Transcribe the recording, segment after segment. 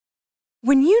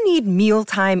When you need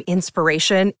mealtime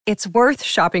inspiration, it's worth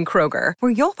shopping Kroger,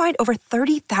 where you'll find over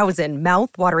 30,000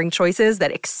 mouth-watering choices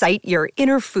that excite your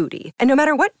inner foodie. And no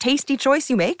matter what tasty choice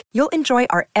you make, you'll enjoy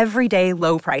our everyday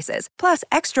low prices, plus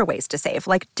extra ways to save,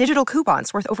 like digital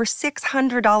coupons worth over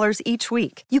 $600 each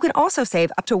week. You can also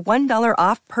save up to $1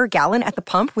 off per gallon at the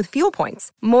pump with fuel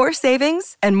points. More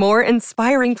savings and more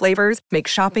inspiring flavors make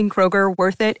shopping Kroger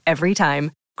worth it every time.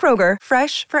 Kroger,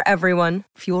 fresh for everyone.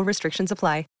 Fuel restrictions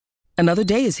apply. Another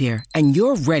day is here, and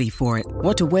you're ready for it.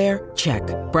 What to wear? Check.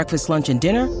 Breakfast, lunch, and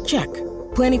dinner? Check.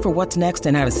 Planning for what's next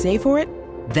and how to save for it?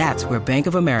 That's where Bank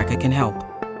of America can help.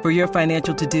 For your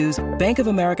financial to-dos, Bank of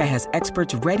America has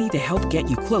experts ready to help get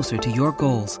you closer to your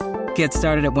goals. Get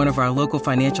started at one of our local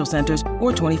financial centers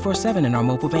or 24/7 in our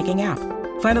mobile banking app.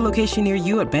 Find a location near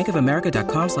you at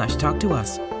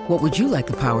bankofamerica.com/talktous. What would you like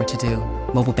the power to do?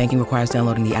 Mobile banking requires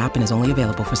downloading the app and is only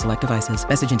available for select devices.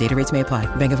 Message and data rates may apply.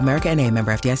 Bank of America N.A.,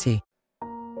 member FDIC.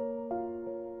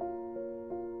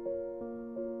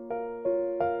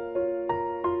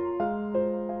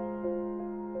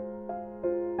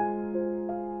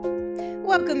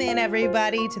 Welcome in,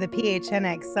 everybody, to the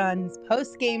PHNX Suns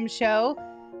post-game show.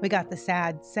 We got the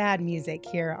sad music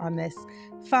here on this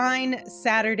fine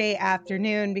Saturday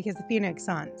afternoon because the Phoenix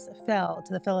Suns fell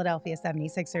to the Philadelphia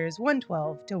 76ers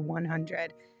 112-100.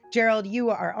 Gerald,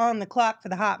 you are on the clock for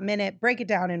the hot minute. Break it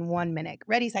down in 1 minute.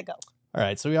 Ready, set, go. All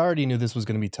right, so we already knew this was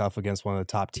going to be tough against one of the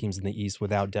top teams in the East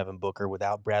without Devin Booker,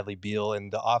 without Bradley Beal,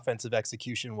 and the offensive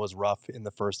execution was rough in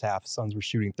the first half. Suns were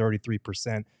shooting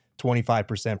 33%,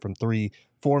 25% from three,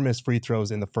 4 missed free throws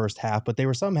in the first half, but they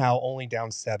were somehow only down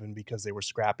 7 because they were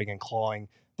scrapping and clawing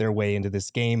their way into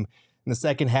this game. In the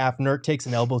second half, Nurk takes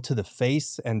an elbow to the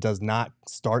face and does not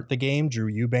start the game. Drew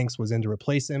Eubanks was in to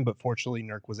replace him, but fortunately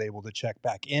Nurk was able to check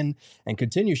back in and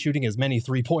continue shooting as many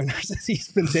three-pointers as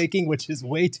he's been taking, which is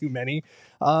way too many.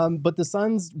 But the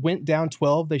Suns went down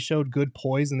 12. They showed good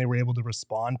poise and they were able to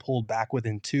respond, pulled back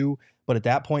within 2. But at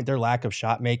that point, their lack of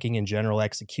shot making and general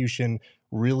execution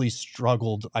really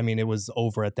struggled. I mean, it was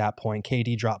over at that point.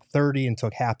 KD dropped 30 and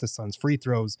took half the Suns' free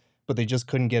throws, but they just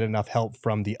couldn't get enough help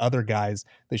from the other guys.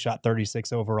 They shot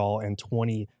 36 overall and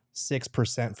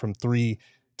 26% from 3.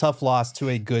 Tough loss to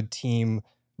a good team,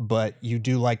 but you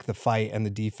do like the fight and the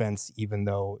defense, even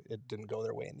though it didn't go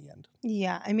their way in the end.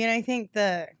 Yeah, I mean, I think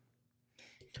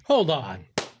Hold on.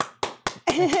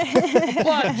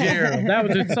 Applaud Gerald. That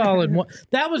was a solid one.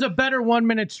 That was a better 1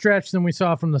 minute stretch than we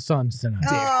saw from the Suns tonight.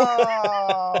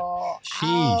 Oh,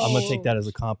 I'm going to take that as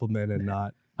a compliment and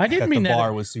not. I didn't mean the that.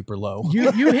 bar was super low.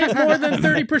 You hit more than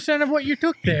 30% of what you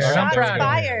took there. Shots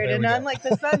fired, and unlike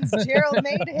the Suns, Gerald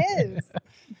made his.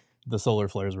 The solar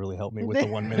flares really helped me with the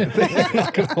 1 minute thing. I'm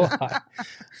not gonna lie.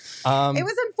 It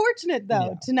was unfortunate,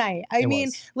 though, tonight. I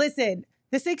mean, listen,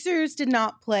 the Sixers did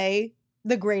not play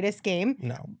the greatest game.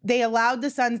 No. They allowed the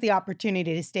Suns the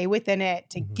opportunity to stay within it,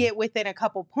 to get within a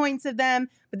couple points of them,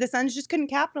 but the Suns just couldn't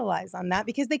capitalize on that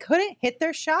because they couldn't hit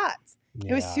their shots.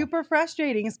 Yeah. It was super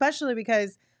frustrating, especially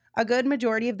because a good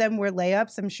majority of them were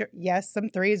layups. I'm sure, yes, some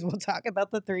threes. We'll talk about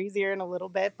the threes here in a little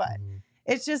bit, but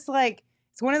it's just like,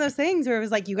 it's one of those things where it was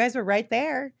like, you guys were right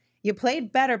there. You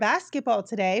played better basketball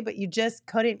today, but you just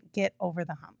couldn't get over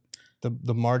the hump.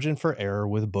 The margin for error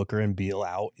with Booker and Beal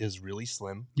out is really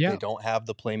slim. Yeah. They don't have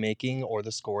the playmaking or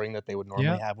the scoring that they would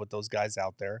normally have with those guys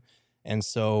out there. And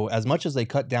so as much as they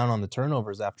cut down on the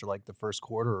turnovers after like the first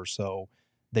quarter or so,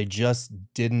 they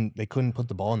couldn't put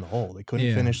the ball in the hole. They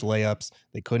couldn't finish layups.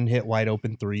 They couldn't hit wide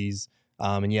open threes.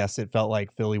 And yes, it felt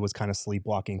like Philly was kind of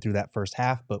sleepwalking through that first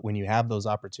half. But when you have those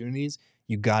opportunities,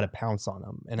 you got to pounce on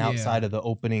them. And outside of the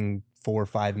opening 4 or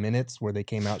 5 minutes where they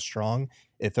came out strong,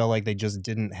 it felt like they just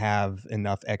didn't have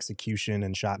enough execution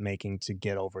and shot making to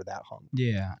get over that hump.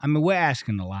 Yeah. I mean, we're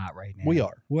asking a lot right now. We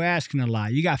are. We're asking a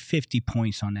lot. You got 50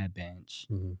 points on that bench.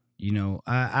 Mm-hmm. You know,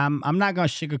 I'm not going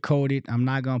to sugarcoat it. I'm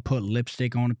not going to put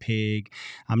lipstick on a pig.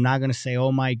 I'm not going to say,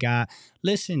 oh, my God.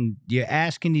 Listen, you're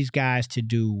asking these guys to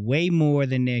do way more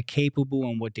than they're capable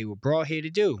and what they were brought here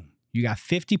to do. You got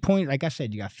 50 points. Like I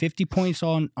said, you got 50 points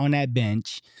on that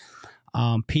bench.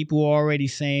 People are already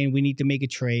saying we need to make a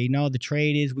trade. No, the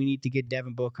trade is we need to get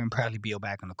Devin Booker and Bradley Beal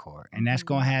back on the court. And that's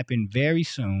going to happen very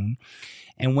soon.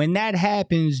 And when that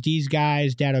happens, these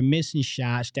guys that are missing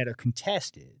shots that are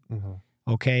contested,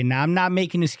 okay, now I'm not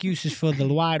making excuses for the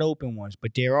wide open ones,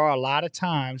 but there are a lot of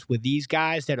times where these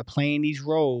guys that are playing these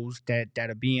roles that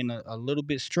are being a little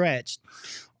bit stretched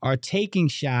are taking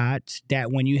shots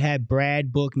that when you have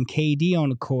Brad, Book, and KD on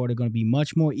the court are going to be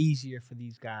much more easier for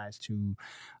these guys to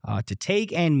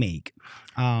take and make.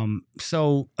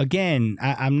 So again,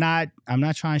 I'm not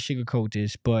trying to sugarcoat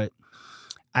this, but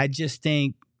I just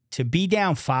think to be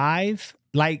down 5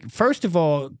 like, first of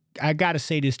all, I got to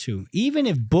say this too. Even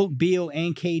if Book, Beal,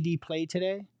 and KD play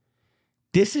today,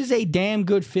 this is a damn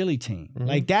good Philly team.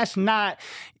 Like, that's not...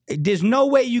 There's no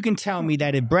way you can tell me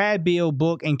that if Brad Beal,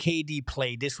 Book, and KD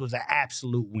played, this was an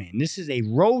absolute win. This is a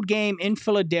road game in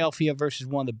Philadelphia versus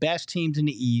one of the best teams in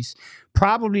the East,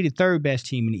 probably the third best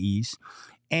team in the East.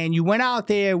 And you went out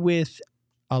there with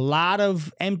a lot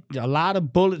of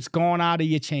bullets going out of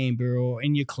your chamber or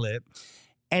in your clip.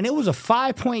 And it was a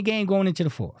 5-point game going into the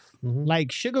fourth. Like,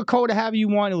 sugarcoat it however you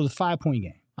want, it was a 5-point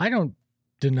game. I don't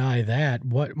deny that.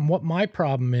 What my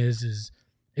problem is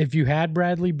if you had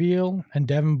Bradley Beal and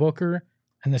Devin Booker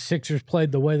and the Sixers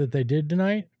played the way that they did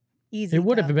tonight, it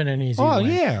would have been an easy win.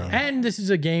 Yeah. And this is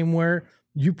a game where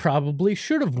you probably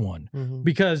should have won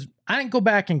because I didn't go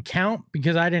back and count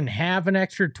because I didn't have an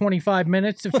extra 25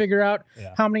 minutes to figure out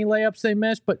how many layups they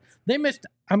missed. But they missed,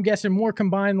 I'm guessing, more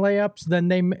combined layups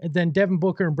than Devin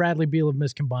Booker and Bradley Beal have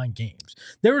missed combined games.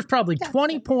 There was probably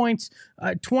 20 points,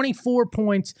 24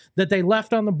 points that they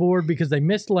left on the board because they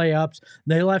missed layups.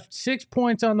 They left 6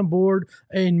 points on the board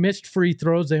and missed free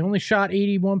throws. They only shot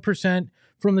 81%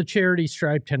 from the charity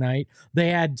stripe tonight. They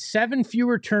had 7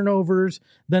 fewer turnovers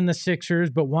than the Sixers,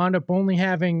 but wound up only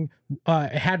having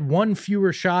had 1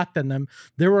 fewer shot than them.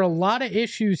 There were a lot of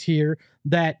issues here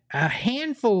that a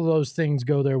handful of those things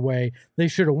go their way. They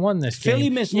should have won this game. Philly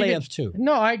missed layups too.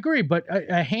 No, I agree, but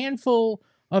a handful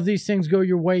of these things go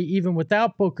your way even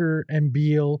without Booker and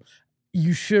Beal.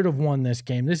 You should have won this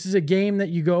game. This is a game that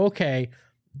you go, okay,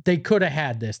 they could have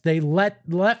had this. They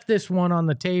left this one on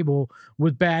the table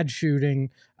with bad shooting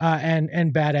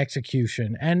and bad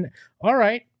execution. And all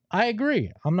right, I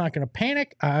agree. I'm not going to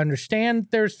panic. I understand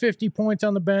there's 50 points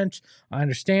on the bench. I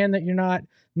understand that you're not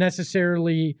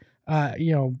necessarily,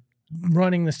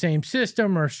 running the same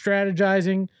system or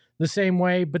strategizing the same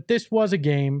way. But this was a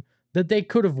game that they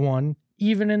could have won,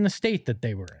 even in the state that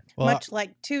they were in. Well, much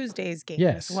like Tuesday's game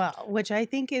as well, which I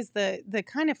think is the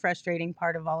kind of frustrating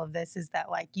part of all of this is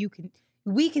that like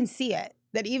we can see it,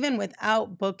 that even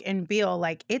without Book and Beal,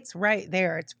 like it's right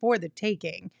there. It's for the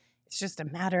taking. It's just a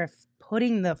matter of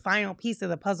putting the final piece of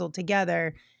the puzzle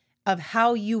together of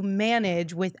how you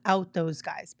manage without those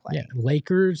guys playing. Yeah,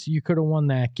 Lakers, you could have won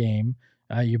that game.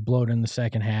 You blowed in the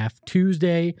second half.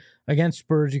 Tuesday against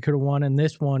Spurs, you could have won, and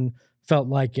this one felt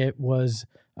like it was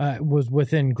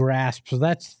within grasp. So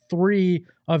that's 3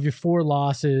 of your 4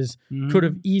 losses. Could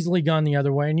have easily gone the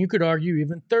other way. And you could argue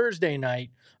even Thursday night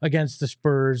against the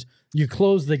Spurs, you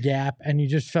closed the gap and you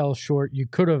just fell short. You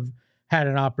could have had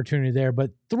an opportunity there.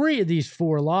 But 3 of these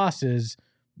 4 losses,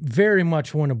 very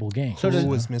much winnable games. So who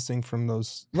was missing from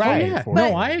those? Right. Yeah.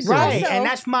 No, I agree. Right. And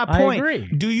that's my point. I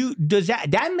agree. Does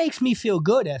that makes me feel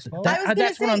good, Espo.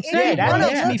 That's what I'm saying. That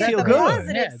makes me feel the good.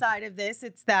 Positive side of this,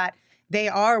 it's that they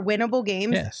are winnable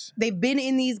games. Yes. They've been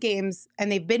in these games,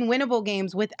 and they've been winnable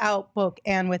games without Book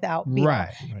and without Beal.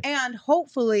 Right. And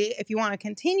hopefully, if you want to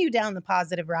continue down the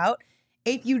positive route,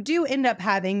 if you do end up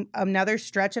having another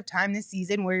stretch of time this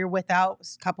season where you're without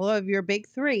a couple of your big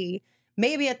 3,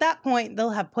 maybe at that point,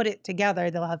 they'll have put it together.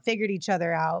 They'll have figured each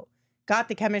other out, got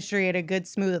the chemistry at a good,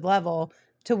 smooth level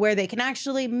to where they can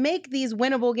actually make these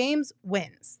winnable games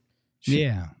wins.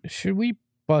 Should we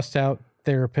bust out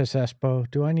Therapist Espo?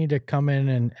 Do I need to come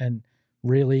in and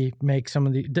really make some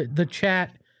of the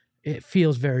chat? It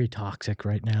feels very toxic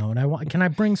right now, and can I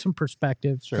bring some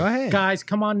perspective? Sure. Go ahead. Guys,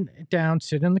 come on down,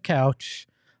 sit on the couch.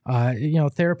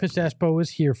 Therapist Espo is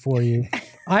here for you.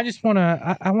 I just want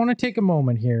to take a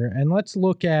moment here and let's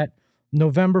look at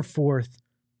November 4th,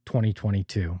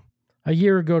 2022. A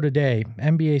year ago today,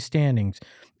 NBA standings,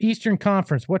 Eastern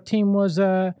Conference. What team was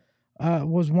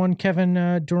one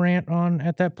Kevin Durant on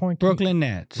at that point? Brooklyn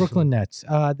Nets.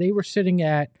 They were sitting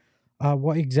at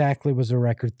what exactly was the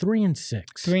record? 3-6.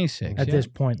 3-6 at this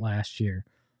point last year.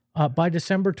 By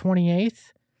December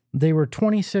 28th, they were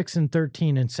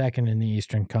 26-13 and second in the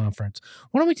Eastern Conference.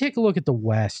 Why don't we take a look at the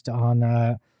West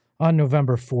on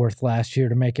November 4th last year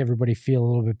to make everybody feel a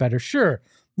little bit better? Sure,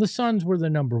 the Suns were the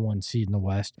number 1 seed in the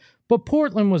West, but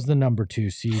Portland was the number 2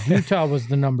 seed. Utah was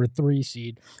the number 3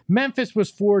 seed. Memphis was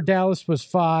 4. Dallas was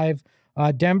 5.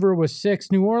 Denver was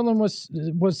 6. New Orleans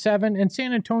was 7. And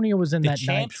San Antonio was in that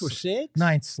champs were 6?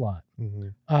 9th slot.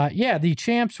 The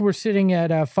champs were sitting at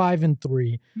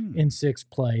 5-3 in 6th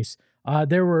place.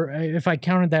 There were, if I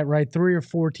counted that right, 3 or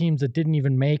 4 teams that didn't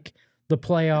even make the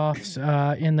playoffs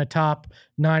in the top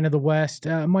 9 of the West.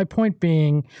 My point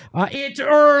being, it's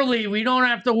early. We don't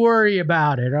have to worry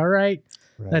about it, all right?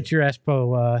 That's your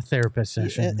Espo therapist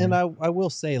session. And I will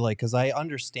say, because I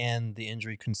understand the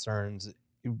injury concerns.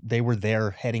 They were there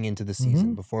heading into the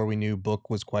season before we knew Book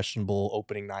was questionable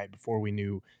opening night, before we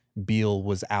knew Beal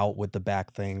was out with the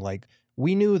back thing.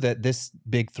 we knew that this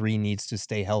big three needs to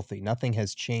stay healthy. Nothing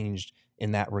has changed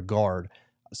in that regard.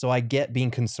 So I get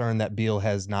being concerned that Beal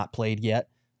has not played yet,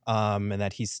 and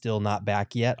that he's still not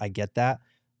back yet. I get that.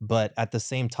 But at the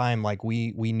same time, like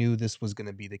we knew this was going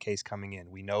to be the case coming in.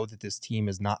 We know that this team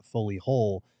is not fully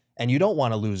whole, and you don't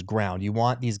want to lose ground. You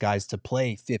want these guys to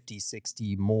play 50,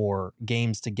 60 more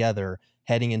games together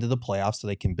heading into the playoffs so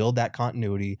they can build that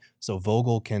continuity, so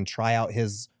Vogel can try out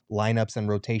his lineups and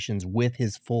rotations with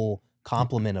his full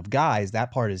complement of guys.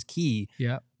 That part is key.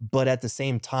 Yeah. But at the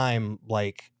same time,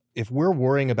 like, if we're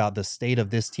worrying about the state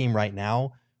of this team right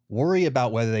now, worry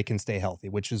about whether they can stay healthy,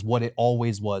 which is what it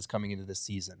always was coming into this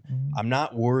season. I'm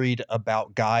not worried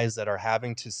about guys that are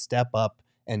having to step up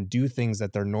and do things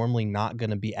that they're normally not going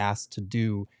to be asked to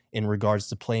do in regards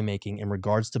to playmaking, in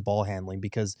regards to ball handling,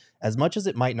 because as much as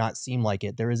it might not seem like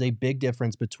it, there is a big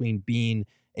difference between being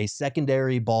a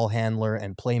secondary ball handler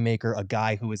and playmaker, a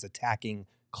guy who is attacking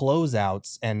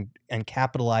closeouts and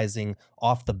capitalizing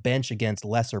off the bench against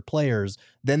lesser players,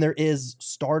 than there is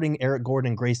starting Eric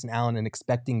Gordon, Grayson Allen, and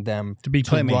expecting them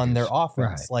to run their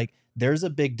offense. Right. Like, there's a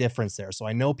big difference there. So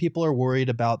I know people are worried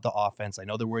about the offense. I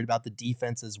know they're worried about the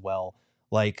defense as well.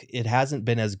 Like, it hasn't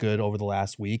been as good over the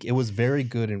last week. It was very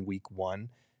good in week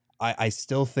one. I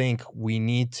still think we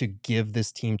need to give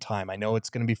this team time. I know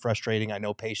it's going to be frustrating. I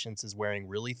know patience is wearing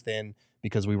really thin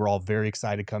because we were all very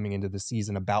excited coming into the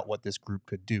season about what this group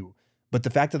could do. But the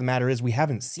fact of the matter is we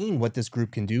haven't seen what this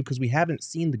group can do because we haven't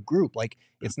seen the group. Like,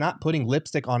 it's not putting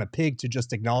lipstick on a pig to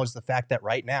just acknowledge the fact that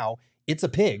right now it's a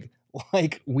pig.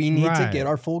 Like, we need to get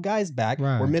our full guys back.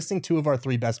 We're missing two of our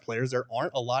three best players. There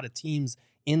aren't a lot of teams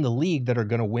in the league that are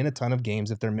going to win a ton of games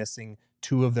if they're missing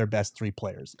two of their best three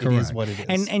players. Correct. It is what it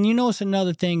is. And you know, it's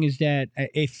another thing is that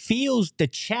it feels, the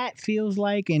chat feels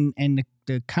like, and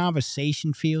the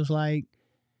conversation feels like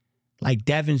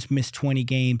Devin's missed 20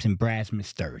 games and Brad's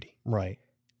missed 30. Right.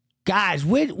 Guys,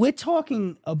 we're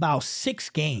talking about 6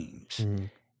 games. Mm-hmm.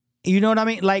 You know what I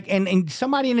mean? Like, and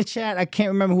somebody in the chat, I can't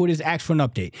remember who it is, asked for an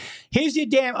update. Here's your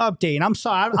damn update. And I'm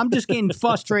sorry, I'm just getting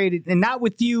frustrated, and not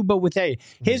with you, but with A.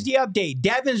 Here's the update.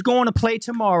 Devin's going to play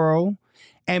tomorrow,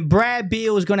 and Brad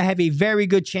Beal is going to have a very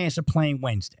good chance of playing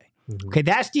Wednesday. Mm-hmm. Okay,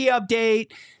 that's the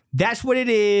update. That's what it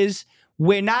is.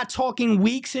 We're not talking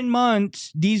weeks and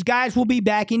months. These guys will be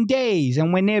back in days.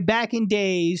 And when they're back in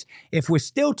days, if we're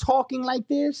still talking like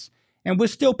this, and we're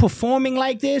still performing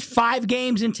like this 5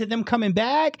 games into them coming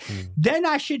back, then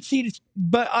I should see this.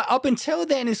 But up until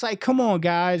then, it's like, come on,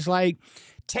 guys. Like,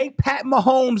 take Pat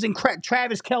Mahomes and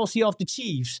Travis Kelce off the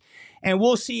Chiefs, and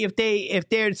we'll see if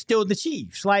they're still the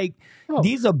Chiefs. Like,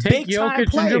 these are big time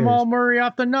players. And Jamal Murray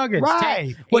off the Nuggets.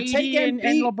 Right. Take AD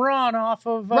and LeBron off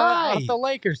of the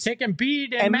Lakers. Take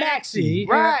Embiid and Maxey.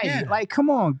 Right. Yeah. Like,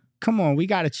 come on. We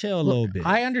got to chill a little bit.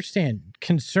 I understand.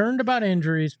 Concerned about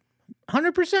injuries.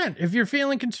 100%. If you're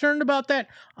feeling concerned about that,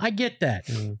 I get that.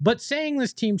 But saying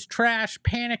this team's trash,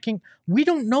 panicking, we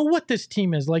don't know what this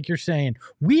team is, like you're saying.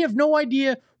 We have no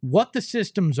idea what the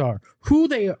systems are, who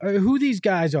these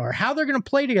guys are, how they're going to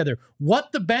play together,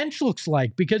 what the bench looks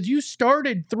like, because you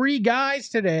started 3 guys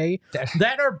today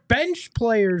that are bench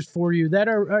players for you, that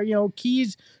are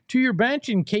keys to your bench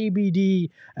in KBD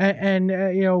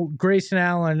and Grayson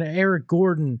Allen, Eric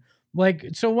Gordon. Like,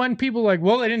 so when people are like,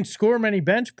 well, they didn't score many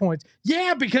bench points.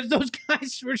 Yeah, because those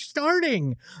guys were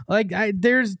starting. Like,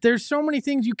 there's so many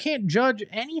things. You can't judge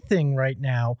anything right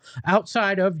now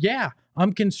outside of,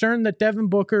 I'm concerned that Devin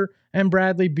Booker and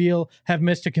Bradley Beal have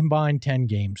missed a combined 10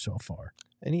 games so far.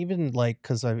 And even like,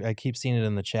 because I keep seeing it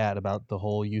in the chat about the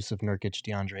whole Yusuf Nurkic,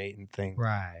 DeAndre Ayton thing.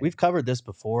 Right. We've covered this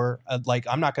before. Like,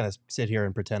 I'm not going to sit here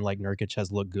and pretend like Nurkic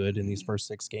has looked good in these first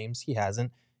 6 games. He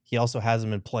hasn't. He also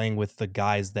hasn't been playing with the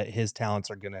guys that his talents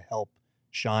are going to help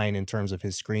shine in terms of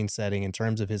his screen setting, in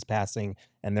terms of his passing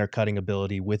and their cutting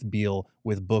ability, with Beal,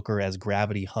 with Booker as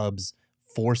gravity hubs,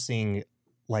 forcing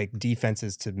like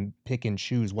defenses to pick and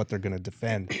choose what they're going to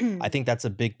defend. I think that's a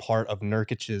big part of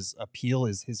Nurkic's appeal,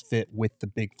 is his fit with the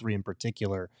big 3 in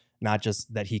particular, not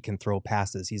just that he can throw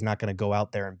passes. He's not going to go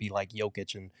out there and be like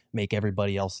Jokic and make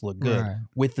everybody else look good. Right.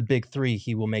 With the big 3,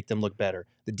 he will make them look better.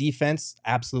 The defense,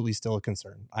 absolutely still a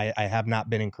concern. I have not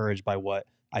been encouraged by what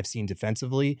I've seen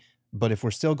defensively, but if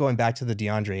we're still going back to the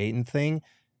DeAndre Ayton thing,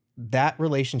 that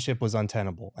relationship was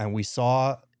untenable. And we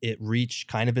saw it reach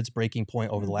kind of its breaking point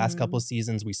over the last couple of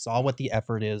seasons. We saw what the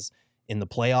effort is in the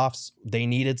playoffs. They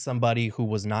needed somebody who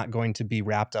was not going to be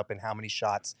wrapped up in how many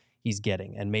shots he's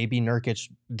getting. And maybe Nurkic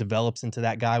develops into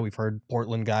that guy. We've heard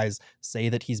Portland guys say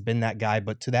that he's been that guy,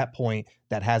 but to that point,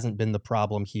 that hasn't been the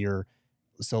problem here.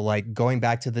 So like going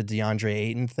back to the DeAndre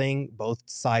Ayton thing, both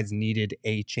sides needed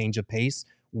a change of pace.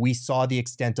 We saw the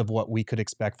extent of what we could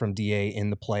expect from DA in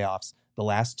the playoffs. the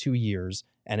last 2 years,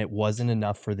 and it wasn't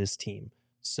enough for this team.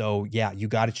 So, yeah, you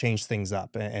got to change things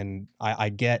up. And I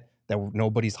get that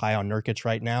nobody's high on Nurkic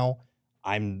right now.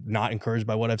 I'm not encouraged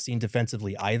by what I've seen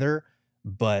defensively either,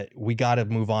 but we got to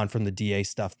move on from the DA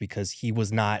stuff because he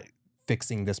was not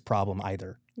fixing this problem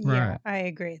either. Yeah, Right. I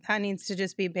agree. That needs to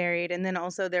just be buried. And then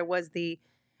also there was the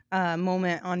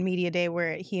moment on Media Day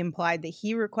where he implied that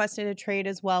he requested a trade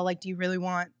as well. Like, do you really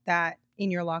want that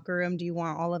in your locker room? Do you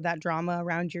want all of that drama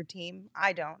around your team?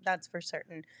 I don't. That's for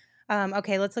certain.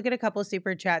 Okay, let's look at a couple of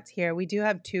super chats here. We do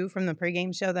have 2 from the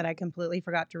pregame show that I completely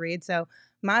forgot to read. So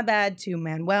my bad to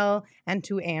Manuel and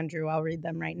to Andrew. I'll read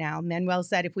them right now. Manuel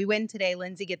said, if we win today,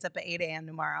 Lindsay gets up at 8 a.m.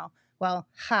 tomorrow. Well,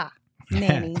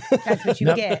 Nanny, that's what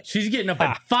you get. She's getting up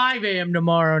at 5 a.m.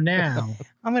 tomorrow now.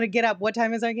 I'm going to get up. What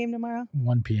time is our game tomorrow?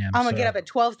 1 p.m. I'm going to get up at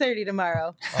 12:30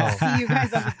 tomorrow. See you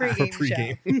guys on the pregame show.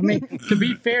 I mean, to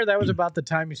be fair, that was about the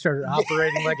time you started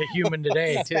operating like a human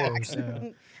today, too.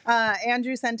 So.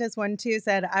 Andrew sent us one too,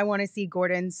 said, I want to see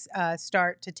Gordon's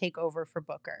start to take over for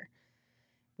Booker.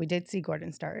 We did see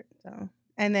Gordon start. So,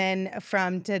 and then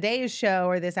from today's show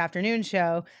or this afternoon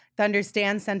show, Thunder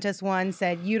Stan sent us one,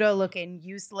 said, Yuta looking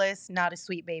useless, not a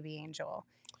sweet baby angel.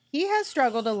 He has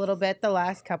struggled a little bit the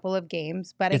last couple of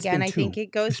games, but again, I think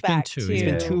it goes back to... It's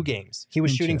been 2 games. He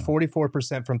was shooting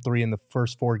 44% from 3 in the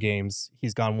first 4 games.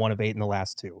 He's gone 1 of 8 in the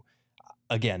last 2.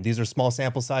 Again, these are small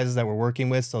sample sizes that we're working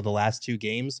with, so the last 2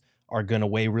 games are going to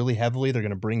weigh really heavily. They're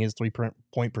going to bring his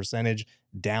 3-point percentage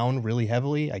down really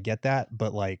heavily. I get that,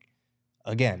 but like,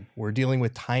 again, we're dealing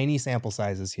with tiny sample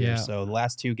sizes here. Yeah. So the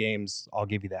last 2 games, I'll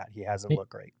give you that. He hasn't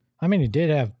looked great. I mean, he did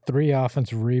have 3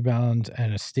 offensive rebounds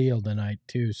and a steal tonight,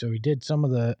 too. So he did some of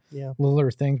the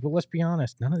littler things. But let's be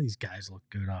honest, none of these guys look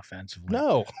good offensively.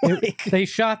 No. They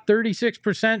shot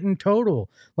 36% in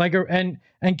total. And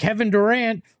Kevin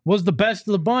Durant was the best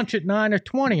of the bunch at 9 of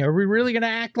 20. Are we really going to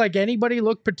act like anybody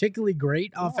looked particularly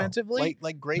great offensively?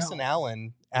 Like Grayson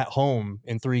Allen at home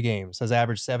in 3 games has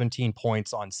averaged 17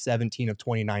 points on 17 of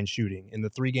 29 shooting. In the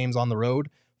 3 games on the road,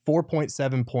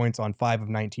 4.7 points on 5 of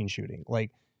 19 shooting.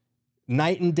 Like,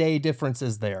 night and day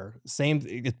differences there.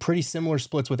 Pretty similar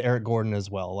splits with Eric Gordon as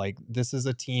well. Like, this is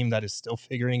a team that is still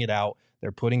figuring it out.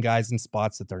 They're putting guys in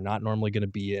spots that they're not normally going to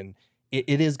be in.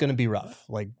 It is going to be rough.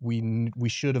 Like, we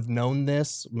should have known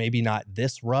this, maybe not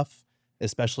this rough,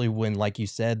 especially when, like you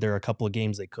said, there are a couple of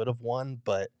games they could have won,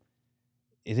 but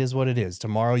it is what it is.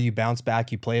 Tomorrow you bounce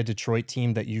back, you play a Detroit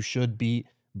team that you should beat.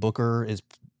 Booker is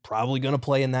probably going to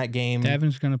play in that game.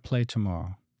 Devin's going to play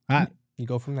tomorrow. You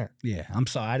go from there. Yeah, I'm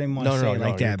sorry. I didn't want to say it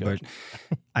like that, but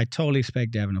I totally expect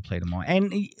Devin to play tomorrow.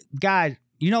 And guys,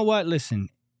 you know what? Listen,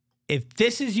 if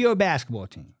this is your basketball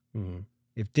team,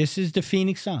 if this is the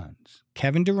Phoenix Suns,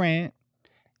 Kevin Durant,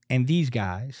 and these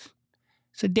guys,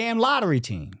 it's a damn lottery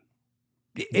team.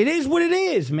 It is what it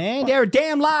is, man. They're a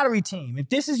damn lottery team. If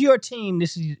this is your team,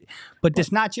 but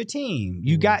that's not your team.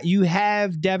 You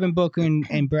have Devin Booker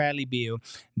and Bradley Beal.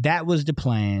 That was the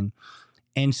plan.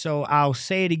 And so I'll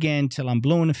say it again till I'm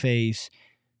blue in the face.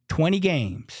 20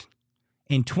 games.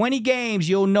 In 20 games,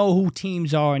 you'll know who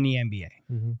teams are in the NBA.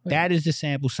 Mm-hmm. That is the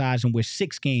sample size, and we're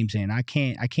 6 games in. I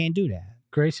can't do that.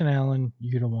 Grayson Allen,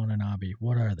 Yuta Watanabe,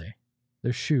 what are they?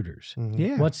 They're shooters. Mm-hmm.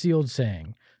 Yeah. What's the old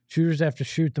saying? Shooters have to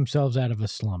shoot themselves out of a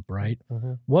slump, right?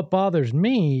 Mm-hmm. What bothers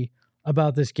me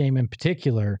about this game in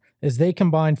particular is they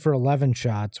combined for 11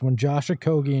 shots when Josh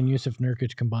Okogie and Yusuf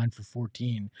Nurkic combined for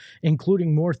 14,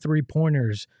 including more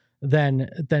 3-pointers than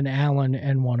Allen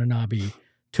and Watanabe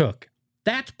took.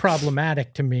 That's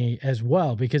problematic to me as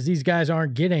well, because these guys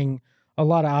aren't getting a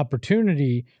lot of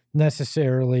opportunity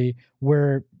necessarily,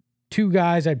 where 2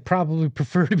 guys I'd probably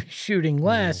prefer to be shooting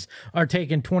less are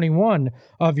taking 21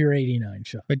 of your 89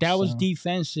 shots. But that was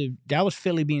defensive. That was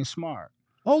Philly being smart.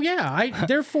 Oh yeah,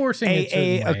 they're forcing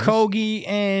it. Okogie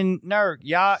and Nurk,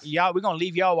 y'all, we're gonna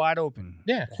leave y'all wide open.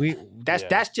 Yeah,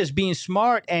 that's just being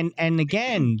smart. And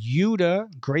again,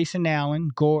 Yuta, Grayson Allen,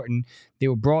 Gordon, they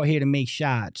were brought here to make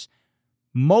shots.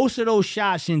 Most of those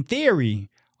shots, in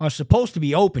theory, are supposed to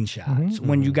be open shots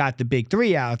when you got the big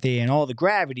 3 out there and all the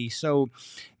gravity. So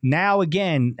now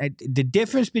again, the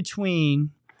difference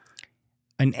between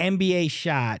an NBA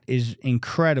shot is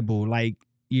incredible. Like,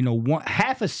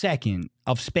 half a second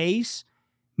of space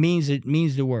means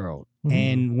the world. Mm-hmm.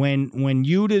 And when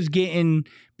Yuta's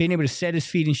being able to set his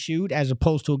feet and shoot, as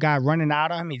opposed to a guy running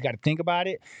out on him, he's got to think about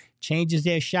it, changes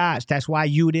their shots. That's why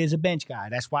Yuta is a bench guy.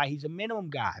 That's why he's a minimum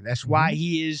guy. That's why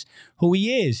he is who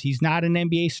he is. He's not an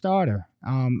NBA starter.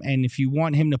 And if you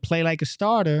want him to play like a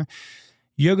starter,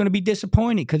 you're going to be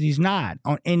disappointed because he's not.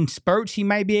 In spurts, he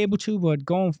might be able to, but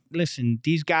listen,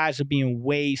 these guys are being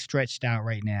way stretched out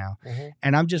right now. Mm-hmm.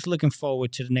 And I'm just looking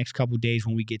forward to the next couple of days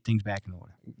when we get things back in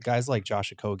order. Guys like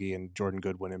Josh Okogie and Jordan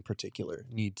Goodwin in particular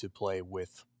need to play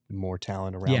with more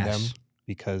talent around them,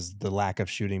 because the lack of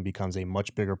shooting becomes a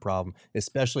much bigger problem,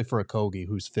 especially for Okogie,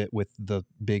 who's fit with the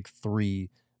big three.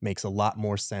 Makes a lot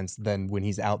more sense than when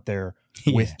he's out there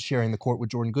with sharing the court with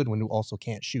Jordan Goodwin, who also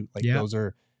can't shoot. Like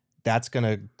that's going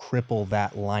to cripple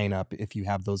that lineup if you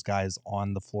have those guys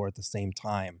on the floor at the same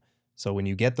time. So when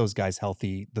you get those guys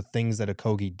healthy, the things that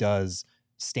Okogie does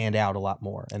stand out a lot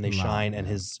more, and they shine, and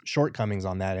his shortcomings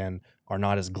on that end are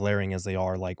not as glaring as they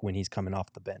are like when he's coming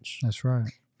off the bench. That's right.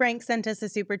 Frank sent us a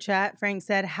super chat. Frank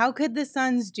said, "How could the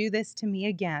Suns do this to me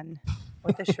again?"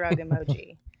 with a shrug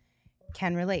emoji.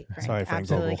 Can relate, Frank. Sorry, Frank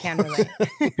Absolutely Vogel. Can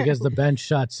relate. Because the bench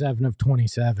shot 7 of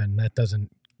 27. That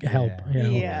doesn't help.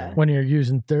 When you're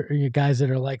using you guys that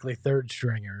are likely third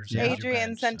stringers. Yeah.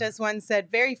 Adrian sent us one, said,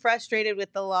 very frustrated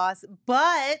with the loss,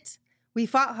 but we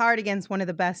fought hard against one of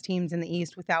the best teams in the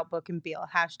East without Book and Beal.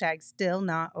 # still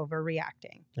not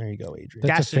overreacting. There you go, Adrian.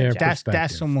 That's a fair perspective.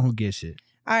 That's someone who gets it.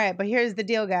 All right, but here's the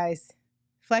deal, guys.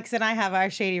 Flex and I have our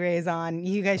Shady Rays on.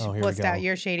 You guys should bust out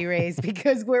your Shady Rays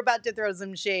because we're about to throw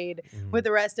some shade with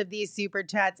the rest of these super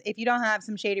chats. If you don't have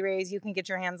some Shady Rays, you can get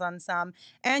your hands on some,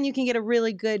 and you can get a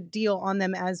really good deal on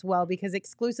them as well, because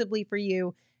exclusively for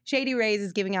you, Shady Rays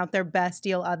is giving out their best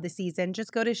deal of the season.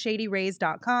 Just go to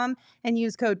shadyrays.com and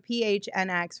use code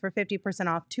PHNX for 50%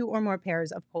 off 2 or more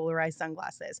pairs of polarized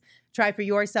sunglasses. Try for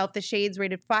yourself the shades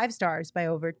rated 5 stars by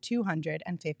over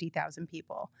 250,000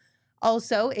 people.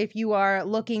 Also, if you are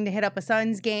looking to hit up a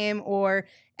Suns game or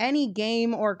any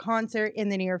game or concert in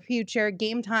the near future,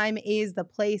 Game Time is the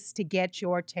place to get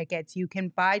your tickets. You can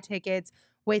buy tickets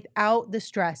without the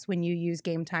stress when you use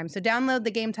Game Time. So download the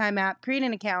Game Time app, create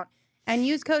an account, and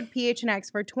use code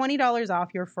PHNX for $20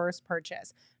 off your first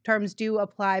purchase. Terms do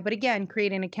apply, but again,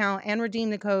 create an account and redeem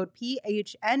the code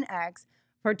PHNX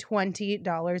for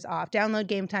 $20 off. Download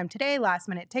Game Time today, last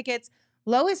minute tickets,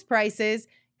 lowest prices,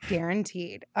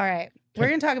 guaranteed. All right. We're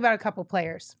going to talk about a couple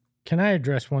players. Can I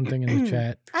address one thing in the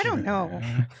chat? I don't know.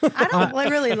 I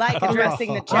don't really like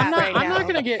addressing the chat right now. I'm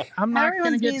not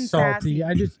gonna get salty.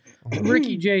 Sassy.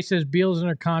 Ricky J says Beal's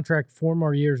under contract 4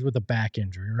 more years with a back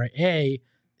injury, right? A,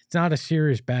 it's not a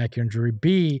serious back injury.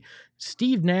 B,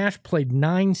 Steve Nash played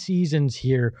 9 seasons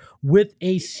here with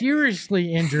a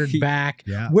seriously injured back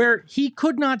where he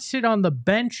could not sit on the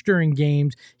bench during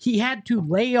games. He had to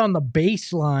lay on the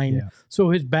baseline so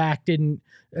his back didn't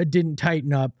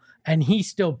tighten up, and he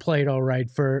still played all right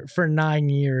for 9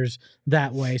 years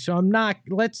that way. So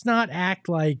let's not act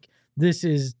like this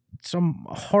is some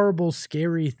horrible,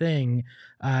 scary thing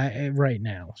right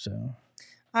now. So.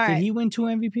 All right. Did he win 2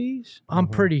 MVPs? I'm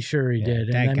pretty sure he did.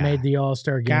 And then made the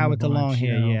All-Star game. Guy with the long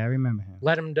hair. Yeah, I remember him.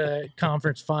 Led him to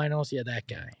conference finals. Yeah, that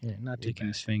guy. Yeah, not too licking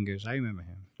his fingers. I remember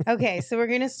him. Okay, so we're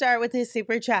going to start with his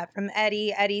super chat from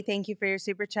Eddie. Eddie, thank you for your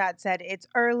super chat. Said, it's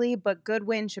early, but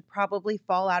Goodwin should probably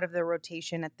fall out of the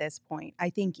rotation at this point. I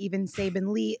think even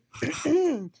Saban Lee...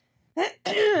 You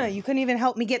couldn't even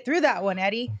help me get through that one,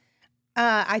 Eddie.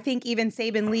 I think even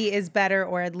Saban Lee is better,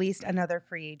 or at least another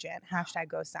free agent. #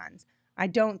 Go Suns. I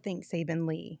don't think Saban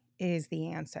Lee is the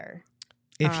answer.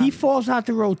 If he falls out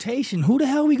the rotation, who the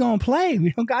hell we going to play?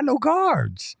 We don't got no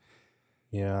guards.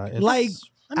 Yeah.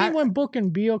 When Book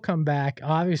and Beal come back,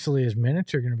 obviously his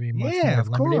minutes are going to be much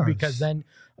more limited because then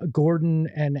Gordon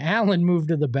and Allen move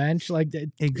to the bench.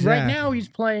 Exactly. Right now he's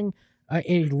playing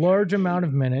a large amount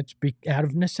of minutes out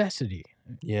of necessity.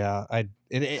 Yeah,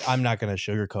 I'm not going to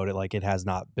sugarcoat it. Like, it has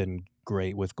not been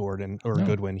great with Gordon or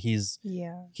Goodwin. He's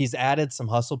added some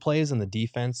hustle plays in the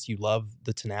defense. You love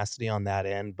the tenacity on that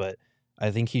end, but I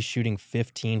think he's shooting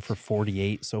 15 for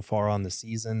 48 so far on the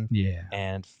season. Yeah.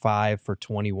 And 5 for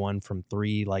 21 from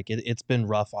 3. Like, it's been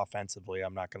rough offensively.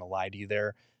 I'm not going to lie to you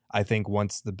there. I think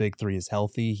once the big 3 is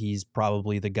healthy, he's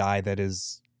probably the guy that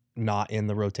is not in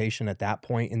the rotation at that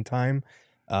point in time.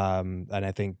 And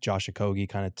I think Josh Okogie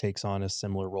kind of takes on a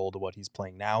similar role to what he's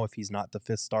playing now if he's not the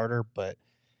 5th starter. But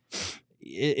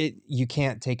you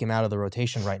can't take him out of the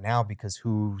rotation right now because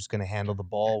who's going to handle the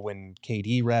ball when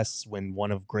KD rests, when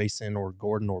one of Grayson or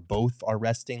Gordon or both are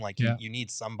resting? Like, you need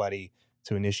somebody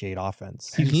to initiate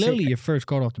offense. He's literally your first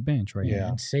card off the bench right now.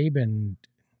 And Saban,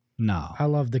 I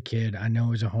love the kid. I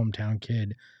know he's a hometown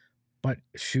kid, but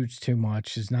shoots too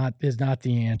much is not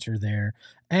the answer there.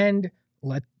 And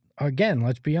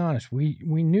let's be honest. We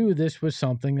knew this was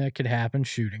something that could happen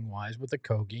shooting wise with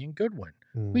Okogie and Goodwin.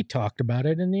 We talked about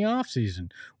it in the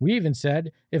offseason. We even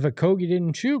said if Okogie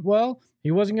didn't shoot well,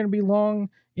 he wasn't going to be long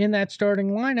in that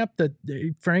starting lineup, that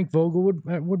Frank Vogel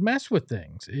would mess with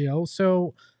things.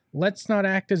 So let's not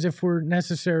act as if we're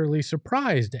necessarily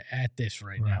surprised at this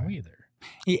right now either.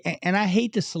 Yeah, and I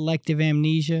hate the selective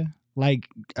amnesia. Like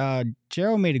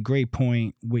Gerald made a great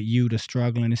point with Utah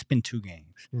struggling. It's been 2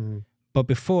 games. But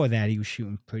before that, he was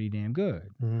shooting pretty damn good.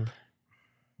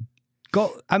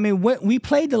 When we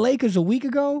played the Lakers a week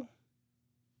ago,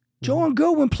 Jordan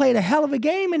Goodwin played a hell of a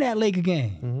game in that Laker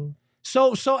game.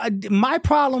 So my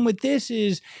problem with this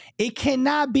is it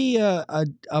cannot be a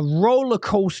roller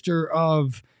coaster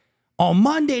of, on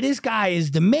Monday, this guy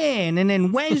is the man, and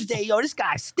then Wednesday, this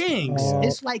guy stinks.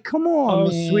 It's like, come on,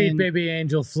 man. Sweet baby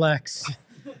angel flex.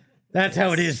 That's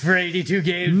how it is for 82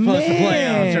 games plus the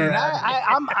playoffs.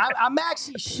 I'm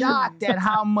actually shocked at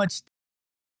how much.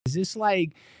 It's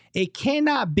like, it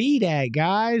cannot be that,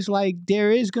 guys. Like, there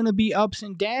is going to be ups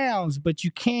and downs, but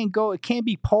it can't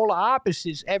be polar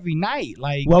opposites every night.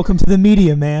 Like, welcome to the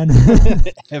media, man. I'm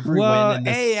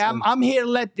here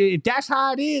to if that's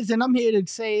how it is, then I'm here to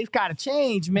say it's got to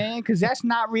change, man, because that's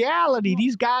not reality.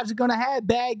 These guys are going to have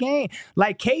bad games.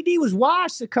 Like, KD was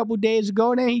washed a couple days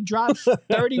ago, and then he drops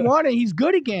 31, and he's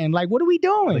good again. Like, what are we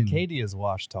doing? The KD is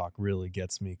wash talk really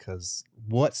gets me, because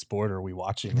what sport are we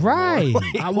watching? Right.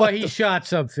 Well, he shot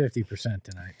sub 50%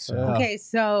 tonight. So. Okay,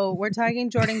 so we're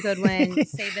talking Jordan Goodwin,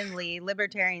 Saban Lee,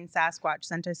 Libertarian Sasquatch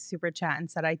sent us a super chat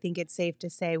and said, I think it's safe to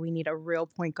say we need a real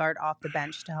point guard off the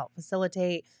bench to help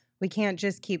facilitate. We can't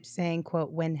just keep saying,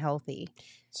 quote, win healthy.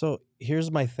 So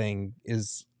here's my thing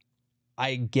is,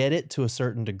 I get it to a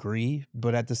certain degree,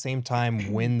 but at the same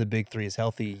time, when the big three is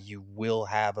healthy, you will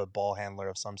have a ball handler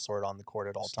of some sort on the court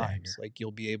at all times. Like,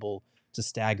 you'll be able to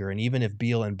stagger. And even if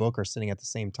Beal and Book are sitting at the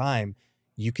same time,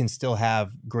 you can still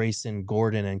have Grayson,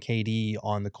 Gordon, and KD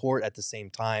on the court at the same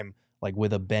time, like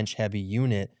with a bench-heavy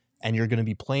unit, and you're going to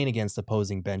be playing against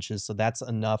opposing benches. So that's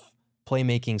enough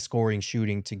playmaking, scoring,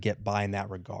 shooting to get by in that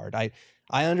regard.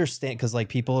 I understand, because like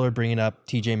people are bringing up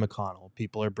TJ McConnell.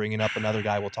 People are bringing up another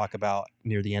guy we'll talk about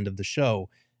near the end of the show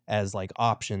as like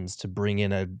options to bring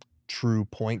in a true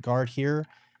point guard here.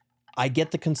 I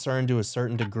get the concern to a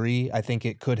certain degree. I think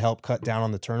it could help cut down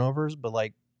on the turnovers, but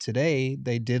like today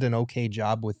they did an okay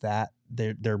job with that.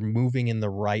 They're moving in the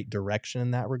right direction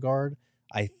in that regard.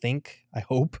 I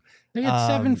hope. They had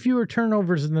 7 fewer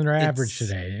turnovers than their average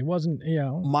today. It wasn't,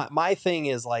 My thing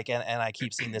is like, and I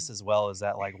keep seeing this as well, is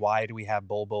that like, why do we have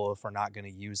Bol Bol if we're not going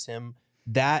to use him?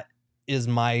 That is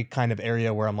my kind of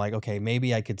area where I'm like, okay,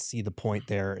 maybe I could see the point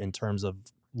there in terms of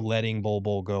letting Bol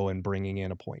Bol go and bringing in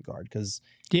a point guard, because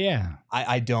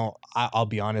I'll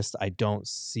be honest, I don't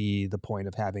see the point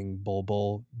of having Bol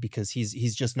Bol, because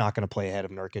he's just not going to play ahead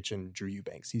of Nurkic and Drew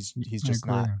Eubanks. He's just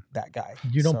not that guy.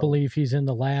 You don't believe he's in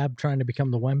the lab trying to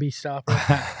become the Wemby stopper?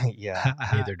 Yeah,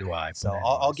 neither do I. So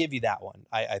I'll give you that one.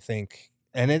 I think,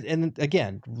 and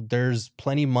again, there's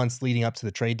plenty of months leading up to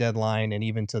the trade deadline, and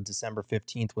even to December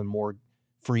 15th when more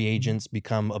free agents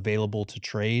become available to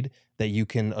trade, that you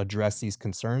can address these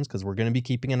concerns, because we're going to be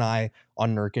keeping an eye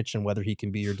on Nurkic and whether he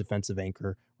can be your defensive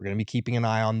anchor. We're going to be keeping an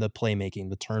eye on the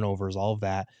playmaking, the turnovers, all of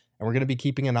that. And we're going to be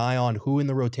keeping an eye on who in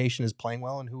the rotation is playing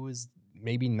well and who is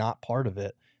maybe not part of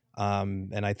it.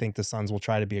 And I think the Suns will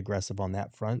try to be aggressive on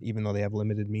that front, even though they have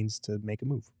limited means to make a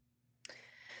move.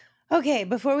 Okay,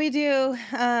 before we do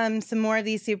some more of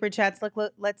these super chats,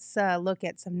 let's look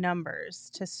at some numbers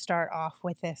to start off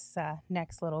with this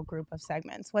next little group of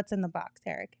segments. What's in the box,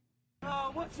 Eric?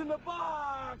 What's in the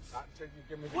box?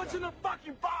 What's in the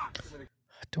fucking box?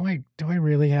 Do I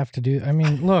really have to do? I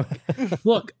mean,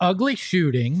 look, ugly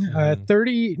shooting,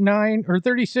 39 or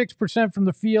 36% from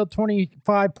the field,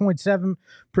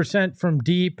 25.7% from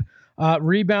deep.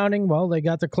 Rebounding, well, they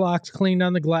got the clocks cleaned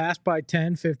on the glass by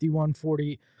 10,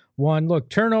 51-41. Look,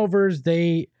 turnovers,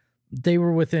 they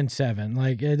were within 7.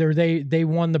 Like they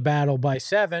won the battle by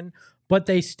 7, but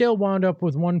they still wound up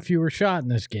with 1 fewer shot in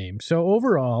this game. So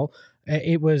overall,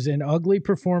 it was an ugly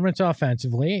performance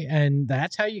offensively, and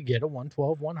that's how you get a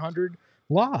 112-100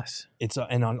 loss.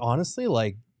 Honestly,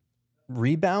 like,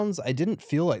 rebounds, I didn't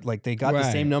feel like they got the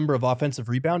same number of offensive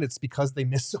rebound. It's because they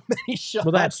missed so many shots.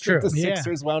 Well, that's true. The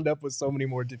Sixers wound up with so many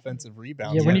more defensive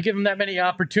rebounds. Yeah, when you give them that many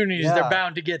opportunities, they're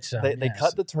bound to get some. They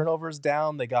cut the turnovers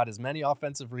down. They got as many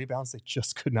offensive rebounds. They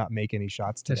just could not make any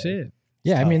shots today. That's it.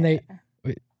 Yeah, I mean,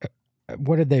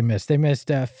 what did they miss? They missed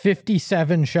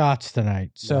 57 shots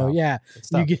tonight. So, you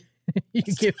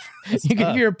give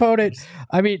your opponent,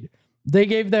 I mean, they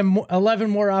gave them 11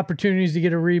 more opportunities to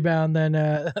get a rebound than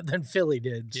Philly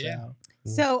did.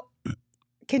 So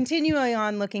continuing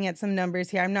on looking at some numbers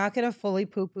here, I'm not going to fully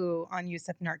poo-poo on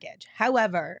Yusuf Nurkic.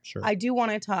 However, I do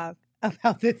want to talk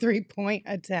about the 3-point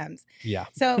attempts. Yeah.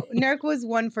 So Nurk was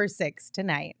 1 for 6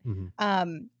 tonight.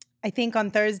 I think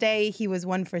on Thursday he was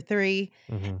 1 for 3.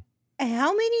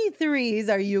 How many threes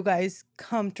are you guys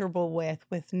comfortable with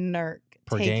Nurk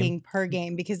taking per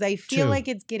game? Because I feel like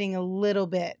it's getting a little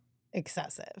bit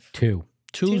excessive. 2.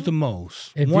 Two's the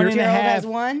most. If 1.5 has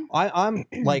 1. I'm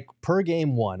like per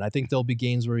game 1. I think there'll be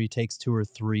games where he takes 2 or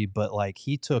 3, but like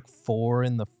he took 4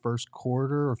 in the first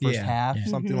quarter or first half,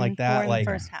 something like that. 4 in like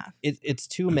the first half. It's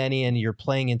too many, and you're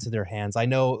playing into their hands. I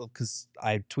know because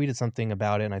I tweeted something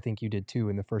about it, and I think you did too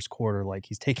in the first quarter. Like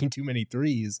he's taking too many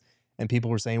threes, and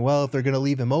people were saying, well, if they're going to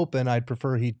leave him open, I'd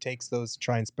prefer he takes those to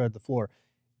try and spread the floor.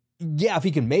 Yeah, if he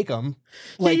can make them.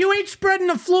 Like, you ain't spreading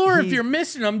the floor if you're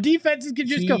missing them. Defenses can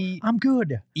just go, I'm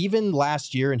good. Even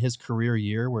last year in his career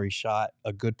year where he shot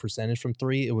a good percentage from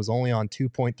 3, it was only on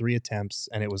 2.3 attempts,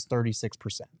 and it was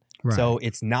 36%. Right. So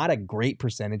it's not a great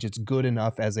percentage. It's good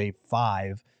enough as a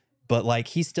 5, but like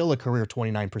he's still a career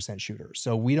 29% shooter.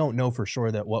 So we don't know for sure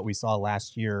that what we saw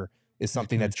last year is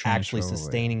something that's actually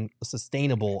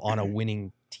sustainable on a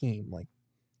winning team. Like,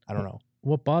 I don't know.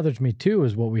 What bothers me too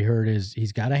is what we heard is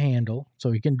he's got a handle,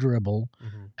 so he can dribble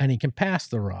and he can pass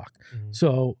the rock.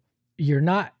 So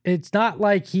it's not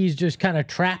like he's just kind of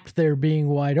trapped there being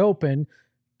wide open.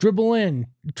 Dribble in,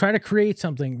 try to create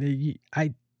something.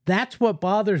 That's what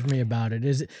bothers me about it.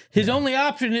 Is his only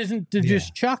option isn't to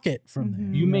just chuck it from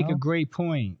there. You make a great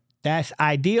point. That's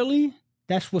ideally,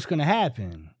 that's what's going to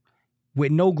happen.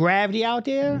 With no gravity out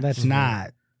there, that's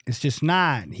not. It's just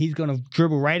not. He's going to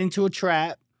dribble right into a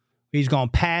trap. He's going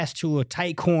to pass to a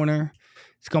tight corner.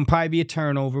 It's going to probably be a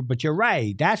turnover, but you're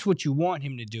right. That's what you want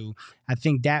him to do. I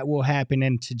think that will happen.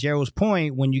 And to Gerald's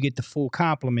point, when you get the full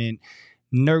complement,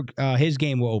 Nurk, his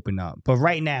game will open up. But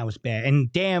right now it's bad.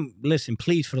 And damn, listen,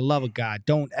 please, for the love of God,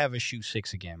 don't ever shoot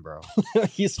 6 again, bro.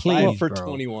 He's 5 for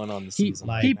 21 on the season.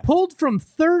 He pulled from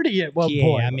 30 at one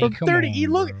point. I mean, from 30,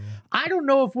 I don't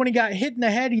know if when he got hit in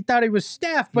the head, he thought he was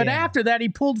Steph, but after that, he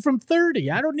pulled from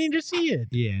 30. I don't need to see it.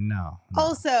 Yeah, no.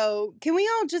 Also, can we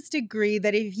all just agree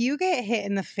that if you get hit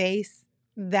in the face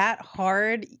that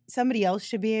hard, somebody else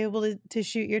should be able to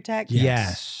shoot your tech?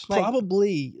 Yes. Like,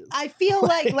 probably. I feel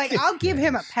like I'll give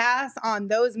him a pass on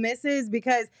those misses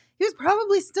because he was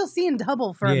probably still seeing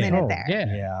double for a minute there.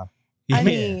 Yeah. I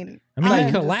mean,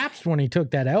 he collapsed when he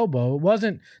took that elbow.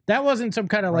 That wasn't some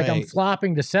kind of like I'm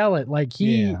flopping to sell it. Like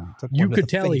you could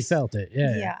tell he felt it.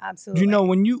 Yeah, absolutely. You know,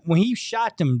 when he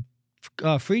shot them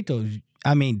free throws,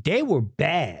 I mean, they were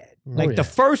bad. Like the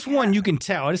first one, you can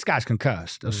tell this guy's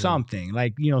concussed or something.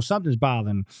 Like, you know, something's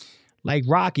bothering. Like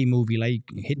Rocky movie, like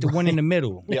hit the one in the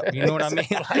middle. You know what I mean?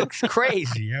 Like, it's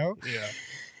crazy, yo. Yeah.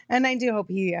 And I do hope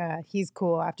he's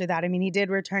cool after that. I mean, he did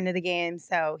return to the game,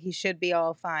 so he should be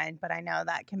all fine. But I know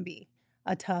that can be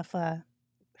a tough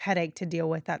headache to deal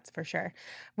with, that's for sure.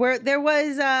 There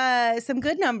was some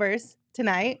good numbers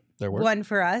tonight. There were. 1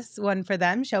 for us, 1 for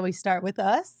them. Shall we start with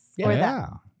us? Or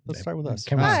them? Let's start with us.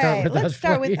 Can we start with us? Let's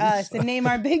start with us and name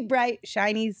our big, bright,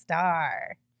 shiny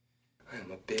star.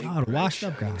 I'm a big, washed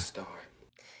up guy. star.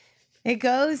 It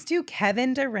goes to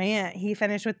Kevin Durant. He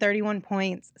finished with 31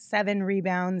 points, 7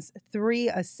 rebounds, 3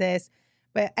 assists.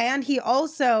 And he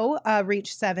also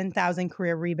reached 7,000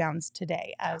 career rebounds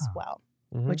today as well,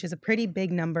 which is a pretty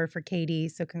big number for KD.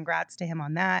 So congrats to him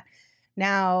on that.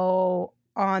 Now,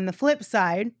 on the flip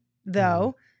side,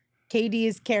 though, KD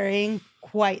is carrying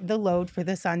quite the load for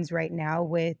the Suns right now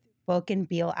with Book and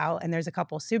Beal out. And there's a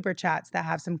couple super chats that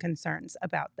have some concerns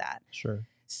about that. Sure.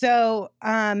 So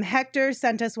Hector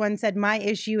sent us one, said, my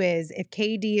issue is if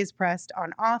KD is pressed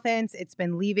on offense, it's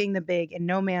been leaving the big in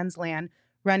no man's land,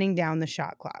 running down the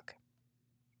shot clock.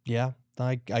 Yeah,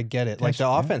 I get it. Like the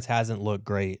offense hasn't looked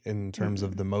great in terms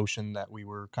of the motion that we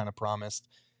were kind of promised.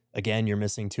 Again, you're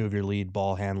missing 2 of your lead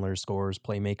ball handlers, scorers,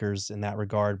 playmakers in that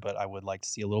regard, but I would like to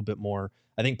see a little bit more.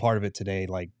 I think part of it today,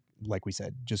 like we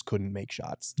said, just couldn't make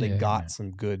shots. They got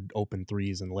some good open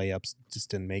threes and layups,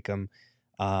 just didn't make them.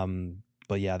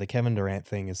 But yeah, the Kevin Durant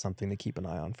thing is something to keep an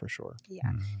eye on for sure.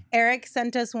 Yeah. Eric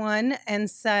sent us one and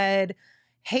said,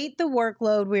 hate the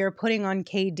workload we are putting on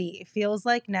KD. Feels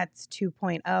like Nets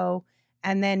 2.0.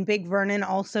 And then Big Vernon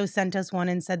also sent us one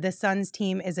and said the Suns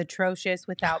team is atrocious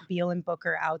without Beal and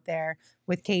Booker out there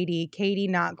with KD. KD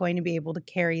not going to be able to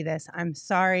carry this. I'm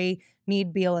sorry.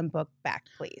 Need Beal and Book back,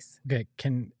 please. Okay,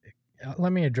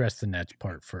 let me address the Nets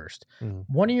part first.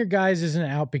 One of your guys isn't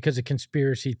out because of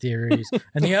conspiracy theories,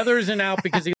 and the other isn't out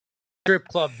because he strip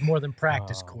clubs more than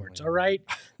practice courts. All right,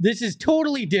 this is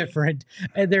totally different,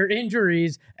 and they're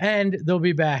injuries, and they'll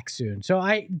be back soon. So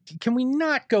can we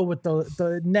not go with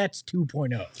the Nets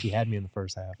 2.0? He had me in the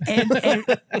first half.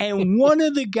 And one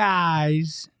of the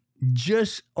guys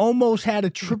just almost had a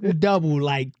triple-double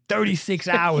like 36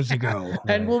 hours ago.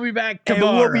 And we'll be back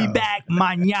tomorrow. And we'll be back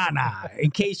mañana.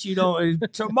 In case you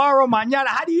don't, tomorrow, mañana.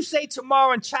 How do you say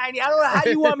tomorrow in Chinese? I don't know how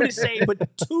you want me to say it,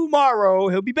 but tomorrow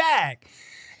he'll be back.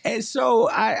 And so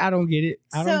I don't get it.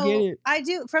 I don't get it. I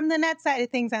do, from the net side of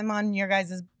things, I'm on your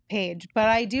guys' page, but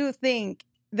I do think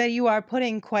that you are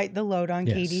putting quite the load on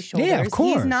KD's shoulders. Yeah, of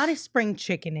course. He's not a spring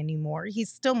chicken anymore.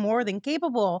 He's still more than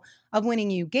capable of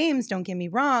winning you games, don't get me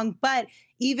wrong. But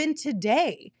even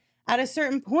today, at a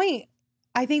certain point,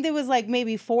 I think there was like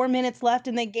maybe 4 minutes left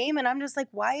in the game, and I'm just like,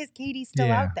 why is KD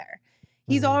still out there?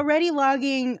 He's already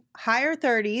logging higher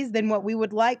 30s than what we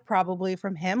would like probably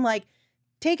from him. Like,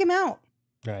 take him out.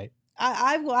 Right.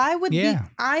 I would be,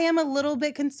 I am a little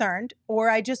bit concerned, or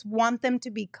I just want them to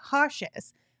be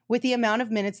cautious with the amount of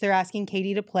minutes they're asking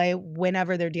KD to play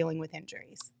whenever they're dealing with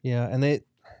injuries. Yeah, and it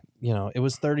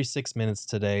was 36 minutes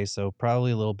today, so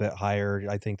probably a little bit higher.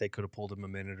 I think they could have pulled him a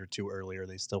minute or two earlier.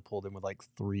 They still pulled him with like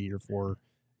 3 or 4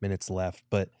 minutes left,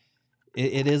 but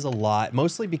it is a lot,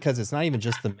 mostly because it's not even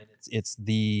just the minutes, it's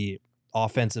the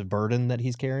offensive burden that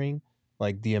he's carrying.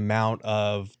 Like the amount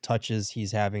of touches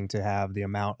he's having to have, the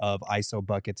amount of ISO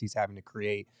buckets he's having to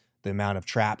create, the amount of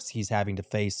traps he's having to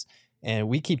face. And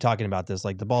we keep talking about this,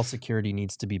 like the ball security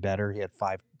needs to be better. He had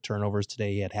 5 turnovers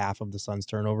today. He had half of the Suns'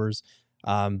 turnovers.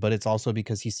 But it's also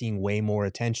because he's seeing way more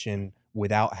attention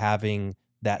without having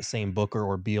that same Booker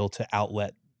or Beal to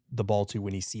outlet the ball to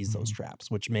when he sees those traps,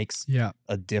 which makes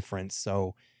a difference.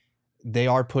 So they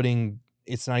are putting,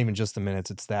 it's not even just the minutes,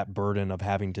 it's that burden of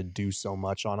having to do so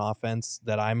much on offense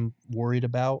that I'm worried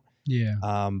about. Yeah.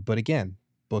 But again,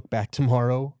 Book back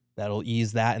tomorrow. That'll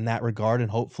ease that in that regard.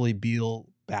 And hopefully Beal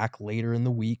back later in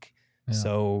the week,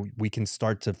 so we can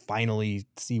start to finally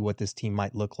see what this team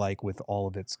might look like with all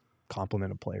of its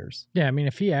complement of players. Yeah, I mean,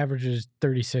 if he averages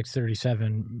 36,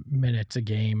 37 minutes a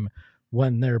game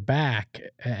when they're back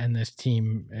and this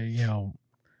team,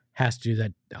 has to do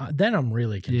that, then I'm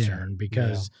really concerned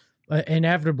because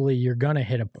inevitably you're going to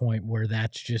hit a point where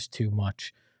that's just too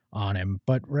much on him.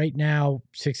 But right now,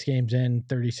 6 games in,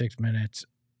 36 minutes,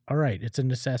 all right, it's a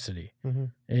necessity.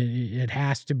 It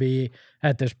has to be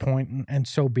at this point, and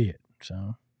so be it.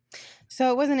 So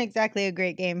it wasn't exactly a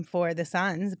great game for the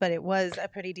Suns, but it was a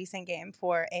pretty decent game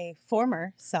for a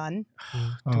former Sun.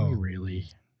 Do we really?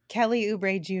 Kelly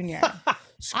Oubre Jr.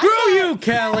 Screw you,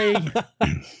 Kelly!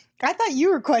 I thought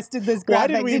you requested this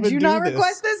graphic. Did you not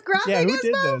request this graphic? Yeah, who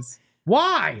did this?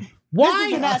 Why? Why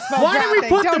did we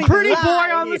put the pretty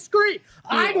boy on the screen?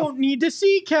 I don't need to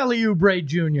see Kelly Oubre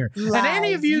Jr. Lies. And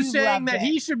any of you saying that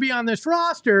he should be on this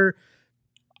roster,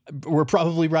 we're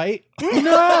probably right.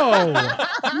 No.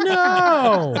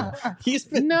 He's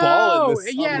been balling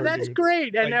this summer, yeah, that's dude.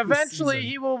 great. And Like, eventually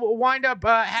he will wind up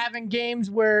having games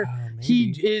where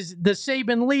he is the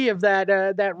Saban Lee of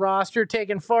that roster,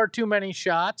 taking far too many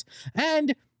shots.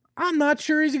 And I'm not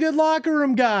sure he's a good locker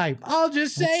room guy. I'll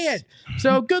just say it.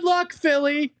 So good luck,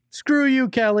 Philly. Screw you,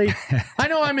 Kelly. I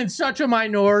know I'm in such a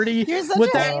minority. You're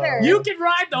such a hater. You can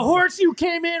ride the horse you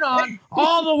came in on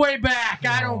all the way back.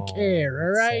 I don't care,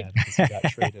 all right? Sad 'cause he got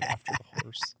traded after the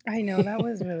horse. I know, that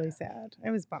was really sad.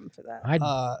 I was bummed for that. I'd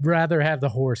rather have the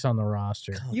horse on the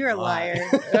roster. You're a liar.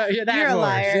 Yeah, that You're a horse.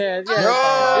 liar. Yeah.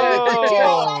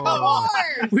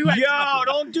 We went,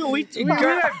 don't do it. we went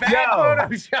bad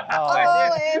Photoshop.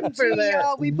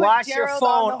 OMG, we put Watch your Gerald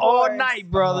phone on the all horse.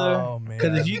 night, brother. Oh, man.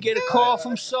 Because if you get a call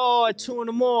from Saul at 2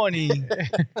 a.m,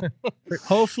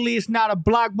 hopefully it's not a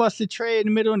blockbuster trade in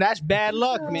the middle, and that's bad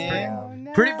luck, man. Oh,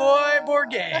 no. Pretty boy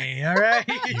Bourget, all right?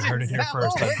 You heard it here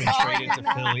first. I've been traded to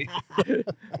Philly.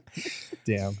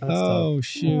 Damn. That's tough.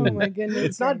 Shoot. Oh my goodness.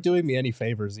 It's not doing me any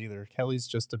favors either. Kelly's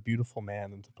just a beautiful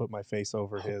man, and to put my face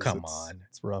over his, come on.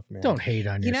 It's rough, man. Don't hate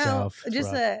on yourself.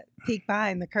 Just a peek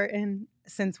behind the curtain,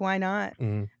 since why not?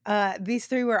 Mhm. These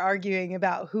 3 were arguing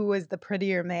about who was the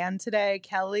prettier man today,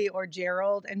 Kelly or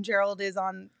Gerald, and Gerald is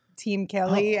on Team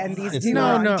Kelly, and these 2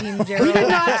 are on Team Gerald. We did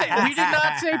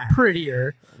not say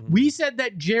prettier. We said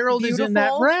that Gerald is in that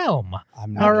Beautiful. realm.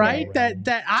 I'm not All in right, realm.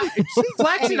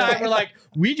 Flex and I were like,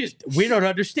 we don't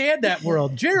understand that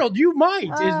world. Gerald, you might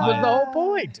was the whole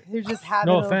point. They're just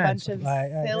having No a offense. bunch of I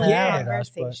silly yeah, us,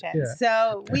 but, conversations. yeah.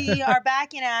 So we are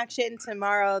back in action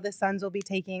tomorrow. The Suns will be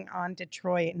taking on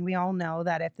Detroit, and we all know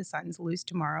that if the Suns lose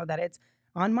tomorrow, that it's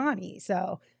on Monty.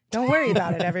 So don't worry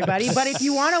about it, everybody. But if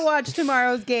you want to watch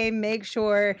tomorrow's game, make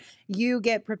sure you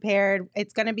get prepared.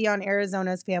 It's going to be on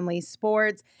Arizona's Family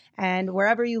Sports. And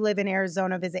wherever you live in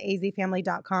Arizona, visit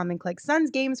azfamily.com and click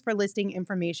Suns Games for listing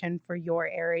information for your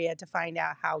area to find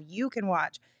out how you can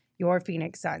watch your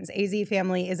Phoenix Suns. AZ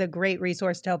Family is a great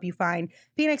resource to help you find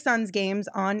Phoenix Suns games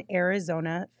on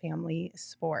Arizona Family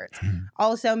Sports.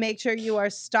 Also, make sure you are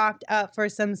stocked up for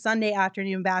some Sunday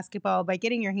afternoon basketball by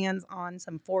getting your hands on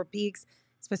some Four Peaks.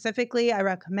 Specifically, I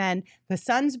recommend the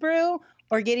Suns Brew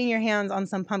or getting your hands on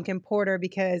some pumpkin porter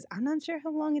because I'm not sure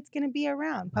how long it's going to be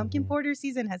around. Pumpkin porter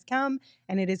season has come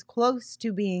and it is close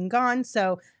to being gone.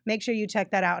 So make sure you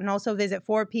check that out. And also visit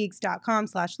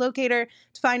fourpeaks.com/locator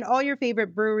to find all your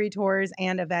favorite brewery tours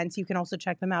and events. You can also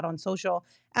check them out on social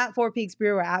at Four Peaks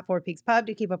Brew or at Four Peaks Pub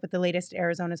to keep up with the latest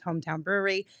Arizona's hometown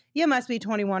brewery. You must be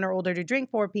 21 or older to drink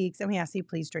Four Peaks, and we ask you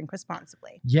please drink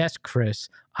responsibly. Yes, Chris,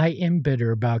 I am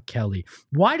bitter about Kelly.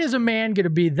 Why does a man get to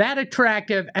be that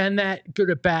attractive and that good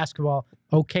at basketball,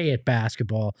 okay at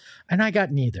basketball, and I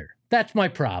got neither? That's my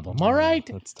problem. All right,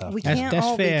 That's tough. We can't That's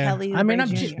all fair. be Kelly. I mean,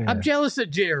 Oubre Jr. I'm jealous of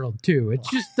Gerald too.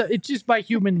 It's just by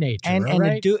human nature. And all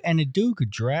right? the dude could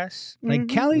dress like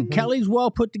Kelly's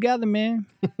well put together, man.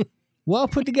 Well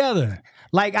put together.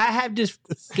 Like I have this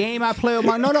game I play with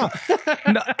my no.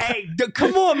 Hey,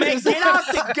 come on, man, get out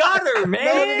the gutter,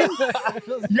 man.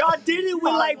 Y'all did it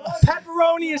with like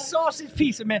pepperoni and sausage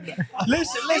pizza, man.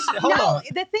 Listen, hold on.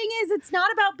 The thing is, it's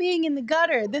not about being in the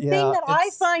gutter. The thing that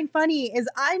I find funny is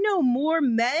I know more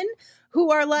men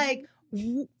who are like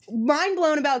mind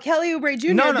blown about Kelly Oubre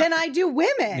Jr. than I do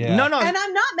women. Yeah. No. And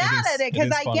I'm not mad at it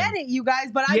because I get it, you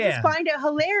guys, but I just find it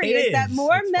hilarious that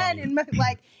more men in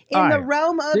the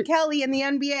realm of Kelly in the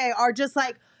NBA are just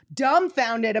like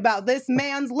dumbfounded about this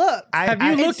man's look. Have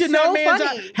you looked in that man's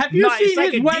eye? Have you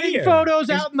seen his wedding photos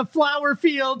out in the flower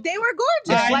field? They were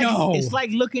gorgeous. I know. It's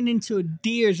like looking into a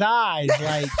deer's eyes.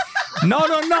 Like, no.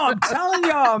 I'm telling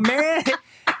y'all, man.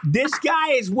 This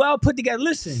guy is well put together.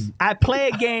 Listen, I play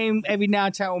a game every now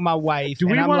and then with my wife. Do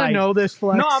we want to know this,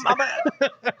 Flex? No,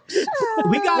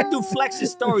 we got to do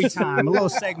Flex's story time, a little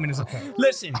segment.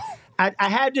 Listen, I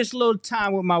had this little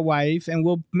time with my wife, and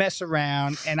we'll mess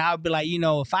around, and I'll be like,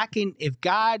 if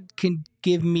God can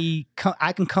give me,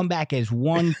 I can come back as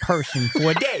one person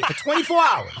for a day, for 24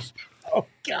 hours. Oh,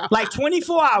 God. Like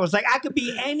 24 hours. Like I could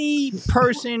be any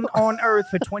person on earth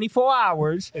for 24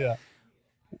 hours. Yeah.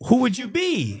 Who would you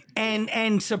be?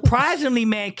 And surprisingly,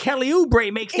 man, Kelly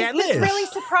Oubre makes that list. Is this really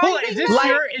surprising?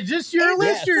 Is this your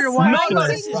list or your wife's No,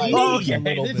 list? this is me. Oh, okay,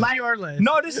 this is your list.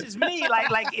 No, this is me.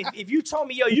 Like if you told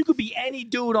me, you could be any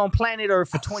dude on planet Earth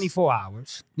for 24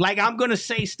 hours. Like I'm gonna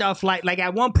say stuff like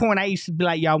at one point I used to be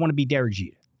like, I want to be Derek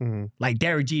Jeter. Mm-hmm. Like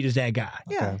Derek Jeter's that guy.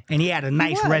 Yeah. And he had a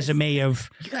nice resume of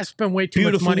you guys spend way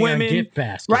too much money women, on gift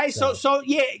baskets. Right? So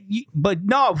yeah, but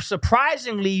no,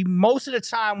 surprisingly, most of the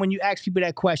time when you ask people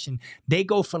that question, they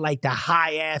go for like the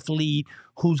high athlete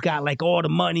who's got like all the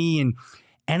money and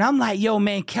I'm like, yo,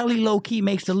 man, Kelly low-key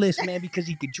makes the list, man, because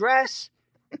he could dress.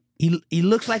 He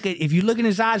looks like if you look in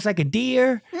his eyes like a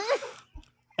deer.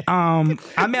 I mean,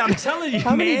 I'm telling you,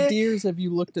 How man. many deers have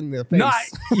you looked in the face? No.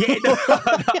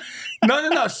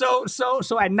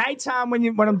 So at nighttime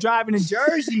when I'm driving in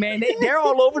Jersey, man, they're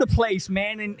all over the place,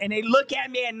 man, and they look at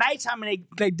me at nighttime and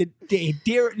they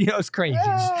deer, it's crazy.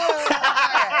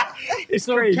 It's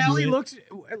so crazy. Kelly looks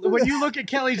when you look at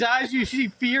Kelly's eyes, you see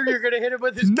fear. You're gonna hit him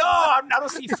with his. No, I don't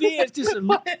see fear. It's just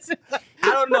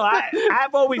I don't know.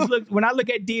 I've always looked when I look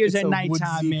at deers at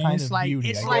nighttime, man. It's like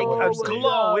a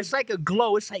glow. It's like a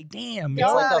glow. It's like damn.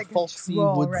 It's like a folksy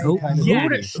woodsy kind of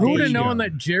Who would have known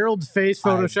that Gerald's face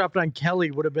photoshopped on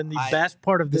Kelly would have been the best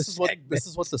part of this segment? This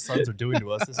is what the Suns are doing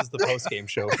to us. This is the post-game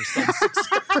show for Suns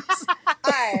subscribers.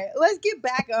 All right, let's get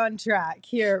back on track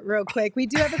here real quick. We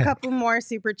do have a couple more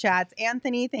super chats.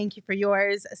 Anthony, thank you for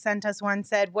yours. Sent us one,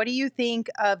 said, what do you think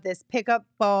of this pickup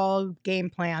ball game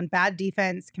plan? Bad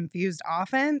defense, confused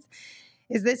offense.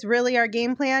 Is this really our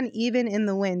game plan? Even in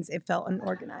the wins, it felt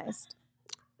unorganized.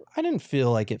 I didn't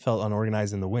feel like it felt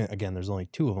unorganized in the win. Again, there's only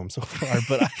 2 of them so far,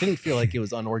 but I didn't feel like it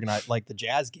was unorganized. Like the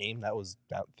Jazz game, that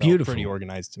felt beautiful, pretty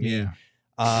organized to me.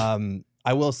 Yeah.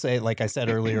 I will say, like I said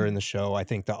earlier in the show, I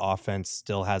think the offense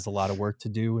still has a lot of work to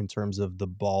do in terms of the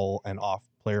ball and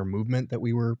off-player movement that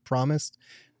we were promised.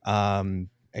 Again,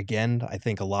 I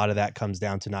think a lot of that comes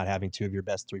down to not having 2 of your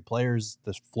best 3 players.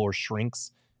 The floor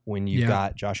shrinks when you've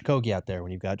got Josh Okogie out there,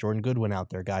 when you've got Jordan Goodwin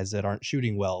out there, guys that aren't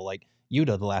shooting well. Like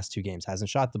Yuta, the last 2 games, hasn't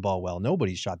shot the ball well.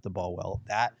 Nobody's shot the ball well.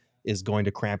 That is going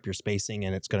to cramp your spacing,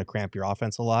 and it's going to cramp your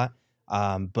offense a lot.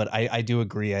 But I do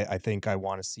agree. I think I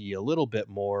want to see a little bit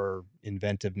more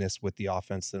inventiveness with the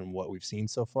offense than what we've seen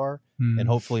so far. And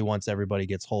hopefully once everybody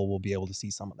gets whole, we'll be able to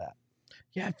see some of that.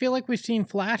 Yeah, I feel like we've seen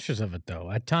flashes of it,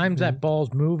 though. At times that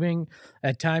ball's moving.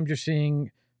 At times you're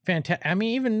seeing fantastic. I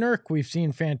mean, even Nurk, we've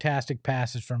seen fantastic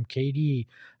passes from KD.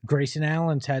 Grayson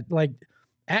Allen's had, like,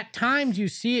 at times you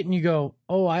see it and you go,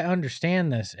 oh, I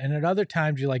understand this. And at other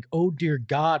times you're like, oh, dear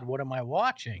God, what am I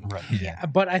watching? Right. Yeah.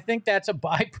 But I think that's a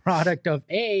byproduct of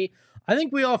I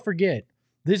think we all forget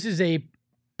this is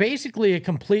basically a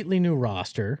completely new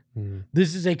roster.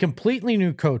 This is a completely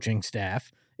new coaching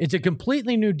staff. It's a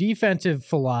completely new defensive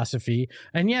philosophy.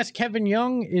 And yes, Kevin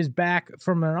Young is back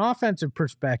from an offensive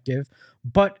perspective,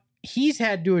 but he's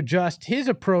had to adjust his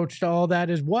approach to all that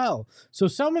as well. So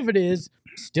some of it is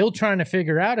still trying to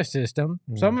figure out a system.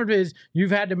 Some of it is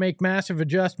you've had to make massive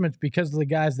adjustments because of the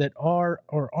guys that are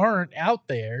or aren't out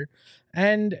there.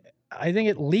 And I think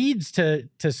it leads to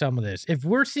some of this. If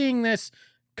we're seeing this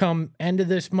come end of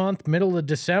this month, middle of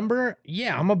December,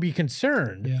 yeah, I'm going to be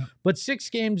concerned. Yeah. But 6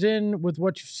 games in with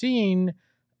what you've seen,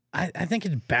 I think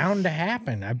it's bound to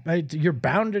happen. You're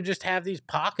bound to just have these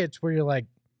pockets where you're like,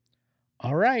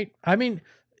 all right. I mean,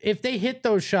 if they hit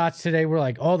those shots today, we're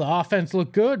like, oh, the offense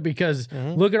looked good because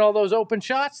look at all those open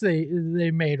shots they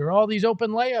made or all these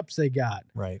open layups they got.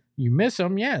 Right. You miss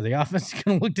them, yeah, the offense is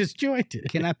going to look disjointed.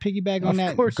 Can I piggyback on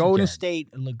that? Of course you Golden can. State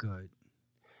look good.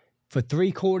 For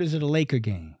 3/4 of the Laker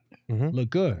game, look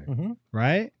good,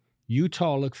 right?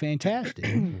 Utah looked fantastic.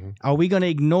 Are we going to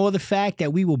ignore the fact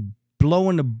that we were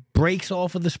blowing the brakes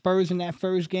off of the Spurs in that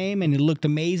first game and it looked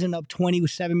amazing up 20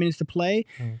 with 7 minutes to play?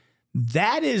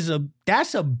 That's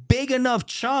a big enough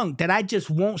chunk that I just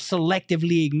won't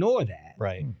selectively ignore that.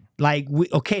 Right. Like,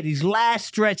 these last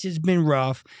stretch has been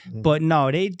rough, but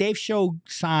no, they've showed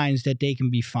signs that they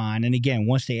can be fine. And again,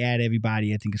 once they add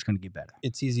everybody, I think it's going to get better.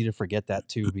 It's easy to forget that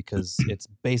too because it's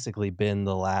basically been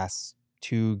the last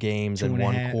 2 games and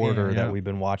 1 quarter that we've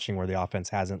been watching where the offense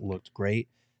hasn't looked great.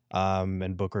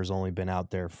 And Booker's only been out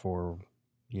there for,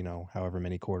 however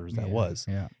many quarters that was.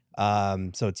 Yeah.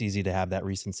 So it's easy to have that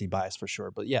recency bias for sure.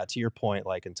 But yeah, to your point,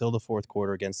 like until the fourth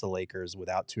quarter against the Lakers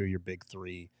without 2 of your big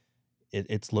 3,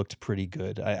 it's looked pretty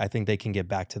good. I think they can get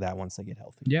back to that once they get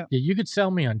healthy. Yeah, you could sell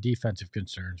me on defensive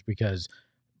concerns because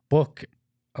Book,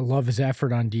 I love his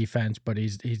effort on defense, but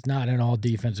he's not an all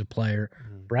defensive player.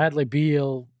 Bradley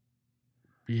Beal,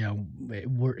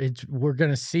 we're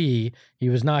gonna see he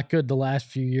was not good the last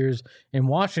few years in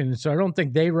Washington, so I don't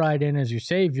think they ride in as your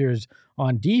saviors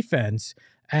on defense,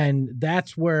 and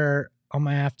that's where I'm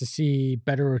going to have to see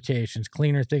better rotations,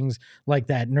 cleaner things like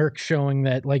that. Nurk showing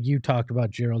that, like you talked about,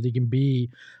 Gerald, he can be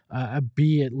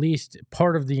at least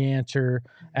part of the answer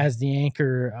as the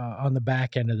anchor on the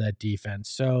back end of that defense.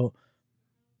 So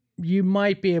you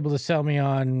might be able to sell me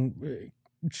on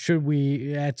should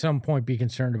we at some point be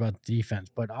concerned about the defense,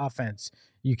 but offense,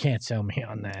 you can't sell me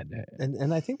on that.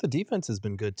 And I think the defense has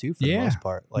been good too for the most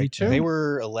part. Like they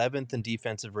were 11th in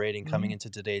defensive rating coming into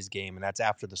today's game, and that's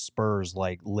after the Spurs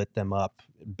lit them up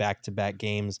back-to-back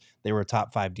games. They were a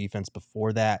top 5 defense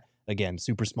before that. Again,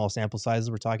 super small sample sizes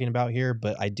we're talking about here,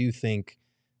 but I do think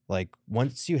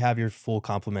once you have your full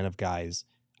complement of guys,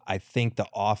 I think the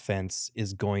offense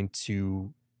is going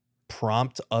to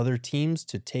prompt other teams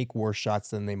to take worse shots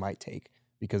than they might take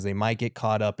because they might get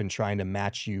caught up in trying to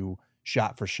match you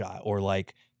shot for shot, or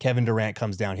like Kevin Durant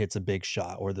comes down, hits a big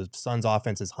shot, or the Suns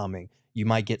offense is humming. You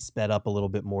might get sped up a little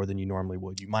bit more than you normally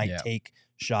would. You might take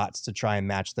shots to try and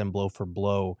match them blow for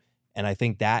blow. And I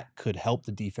think that could help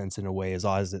the defense in a way, as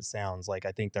odd as it sounds. Like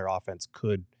I think their offense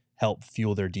could help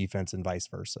fuel their defense and vice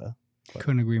versa.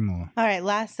 Couldn't agree more. All right,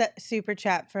 last super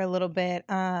chat for a little bit.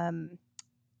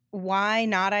 Why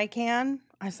not I can?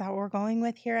 Is that what we're going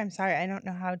with here? I'm sorry, I don't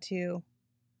know how to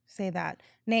say that.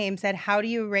 Name said, how do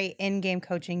you rate in-game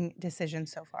coaching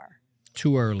decisions so far?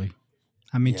 Too early.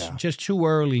 I mean, just too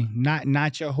early.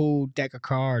 Not your whole deck of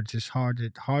cards. It's hard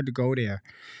to go there.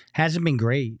 Hasn't been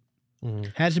great.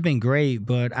 Hasn't been great,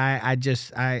 but I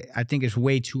think it's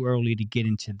way too early to get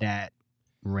into that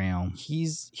realm.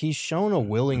 He's shown a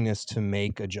willingness to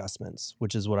make adjustments,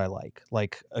 which is what I like.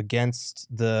 Like against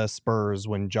the Spurs,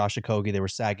 when Josh Okogie, they were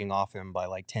sagging off him by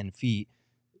 10 feet.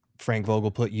 Frank Vogel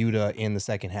put Yuta in the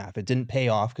second half. It didn't pay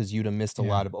off because Yuta missed a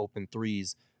lot of open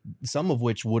threes, some of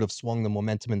which would have swung the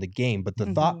momentum in the game. But the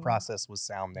thought process was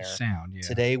sound there.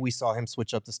 Today we saw him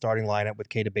switch up the starting lineup with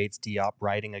Keita Bates-Diop,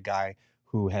 riding a guy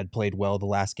who had played well the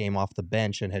last game off the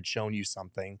bench and had shown you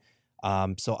something.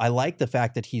 So I like the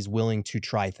fact that he's willing to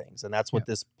try things, and that's what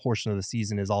this portion of the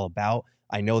season is all about.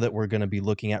 I know that we're going to be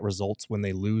looking at results when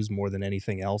they lose more than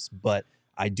anything else, but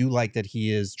I do like that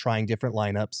he is trying different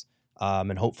lineups.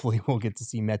 And hopefully we'll get to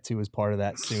see Metu as part of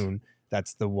that soon.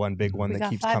 That's the one big one that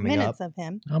keeps coming up. 5 minutes of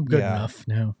him. I'm good enough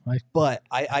now. But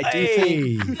I do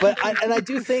think, I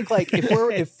do think like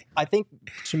if I think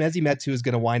Chimezie Metu is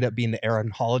going to wind up being the Aaron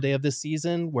Holiday of this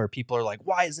season, where people are like,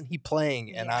 why isn't he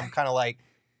playing? And I'm kind of like,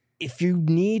 if you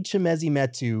need Chimezie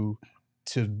Metu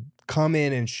to come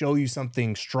in and show you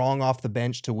something strong off the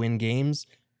bench to win games,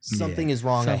 something is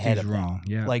wrong ahead of him.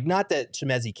 Yeah. Like, not that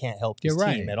Chimezie can't help his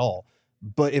team at all.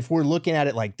 But if we're looking at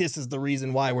it like this is the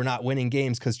reason why we're not winning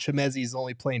games because Chimezie is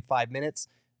only playing 5 minutes,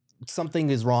 something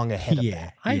is wrong ahead of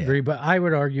that. I agree, but I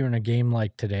would argue in a game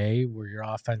like today where your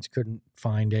offense couldn't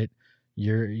find it,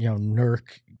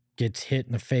 Nurk gets hit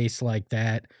in the face like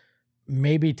that,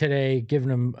 maybe today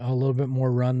giving him a little bit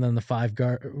more run than the 5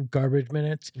 garbage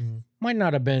minutes might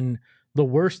not have been the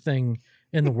worst thing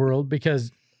in the world,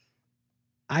 because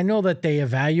I know that they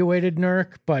evaluated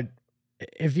Nurk, but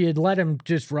if you had let him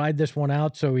just ride this one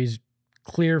out so he's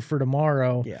clear for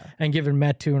tomorrow and given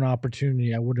Metu an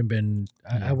opportunity, I wouldn't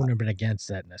have been against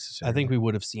that necessarily. I think we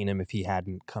would have seen him if he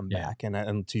hadn't come back.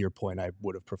 And to your point, I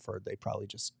would have preferred they probably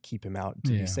just keep him out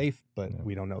to be safe, but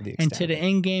we don't know the extent. And to the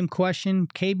end game question,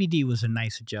 KBD was a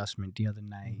nice adjustment the other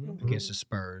night against the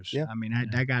Spurs. Yeah. I mean,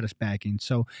 that got us back in.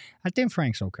 So I think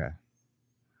Frank's okay.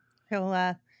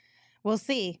 We'll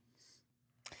see.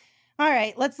 All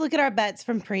right, let's look at our bets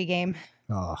from pregame.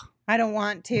 Oh. I don't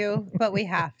want to, but we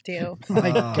have to. My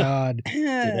God. Did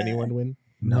anyone win?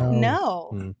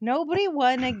 No. Nobody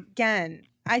won again.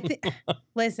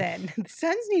 Listen, the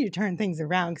Suns need to turn things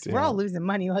around because we're all losing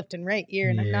money left and right here,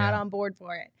 and I'm not on board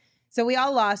for it. So we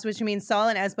all lost, which means Saul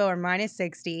and Espo are minus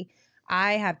 60.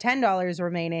 I have $10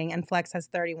 remaining, and Flex has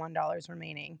 $31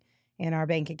 remaining in our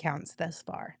bank accounts thus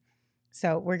far.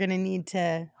 So we're going to need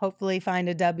to hopefully find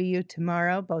a W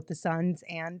tomorrow, both the Suns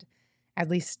and at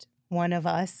least one of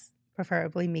us,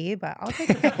 preferably me, but I'll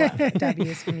take a couple of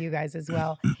W's from you guys as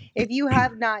well. If you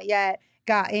have not yet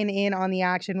gotten in on the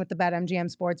action with the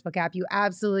BetMGM Sportsbook app, you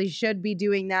absolutely should be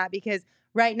doing that, because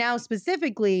right now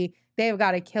specifically, they've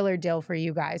got a killer deal for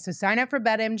you guys. So sign up for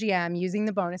BetMGM using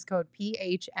the bonus code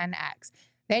PHNX.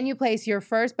 Then you place your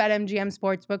first BetMGM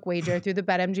Sportsbook wager through the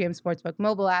BetMGM Sportsbook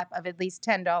mobile app of at least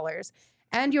 $10.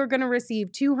 And you're going to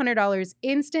receive $200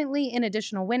 instantly in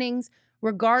additional winnings,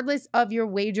 regardless of your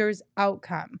wager's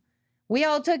outcome. We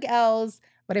all took L's,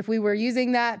 but if we were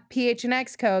using that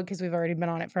PHNX code, because we've already been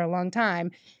on it for a long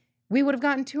time, we would have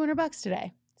gotten $200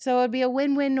 today. So it would be a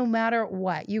win-win no matter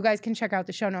what. You guys can check out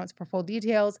the show notes for full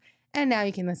details. And now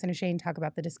you can listen to Shane talk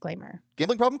about the disclaimer.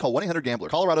 Gambling problem? Call 1-800-GAMBLER.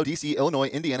 Colorado, D.C., Illinois,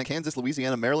 Indiana, Kansas,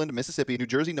 Louisiana, Maryland, Mississippi, New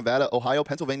Jersey, Nevada, Ohio,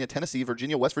 Pennsylvania, Tennessee,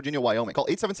 Virginia, West Virginia, Wyoming. Call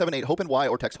 877-8-HOPE-NY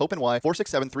or text HOPE-NY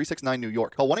 467-369 New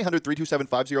York. Call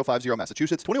 1-800-327-5050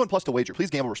 Massachusetts. 21 plus to wager. Please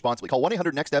gamble responsibly. Call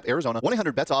 1-800-NEXT-STEP Arizona.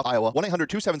 1-800-BETS-OFF Iowa.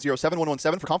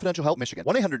 1-800-270-7117 for confidential help Michigan.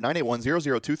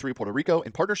 1-800-981-0023 Puerto Rico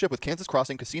in partnership with Kansas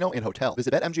Crossing Casino and Hotel.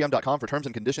 Visit BetMGM.com for terms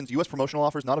and conditions. U.S. promotional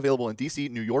offers not available in D.C.,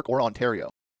 New York, or Ontario.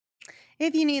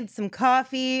 If you need some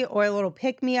coffee or a little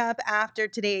pick-me-up after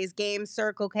today's game,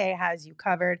 Circle K has you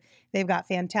covered. They've got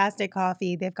fantastic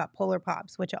coffee. They've got Polar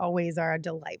Pops, which always are a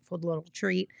delightful little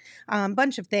treat.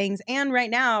 Bunch of things. And right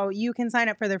now, you can sign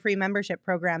up for their free membership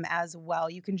program as well.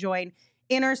 You can join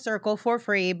Inner Circle for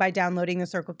free by downloading the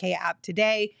Circle K app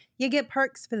today. You get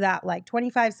perks for that, like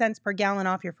 25 cents per gallon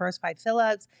off your first 5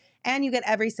 fill-ups. And you get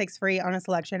every 6 free on a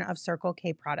selection of Circle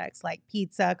K products like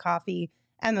pizza, coffee,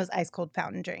 and those ice-cold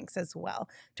fountain drinks as well.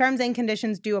 Terms and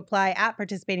conditions do apply at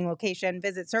participating location.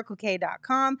 Visit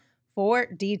CircleK.com for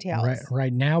details.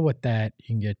 Right now with that, you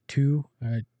can get two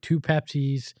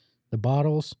Pepsis, the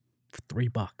bottles, for $3.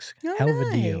 Oh, Hell of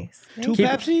a deal. Two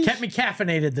Pepsis? Kept me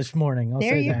caffeinated this morning.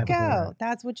 There you that go. before.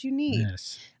 That's what you need.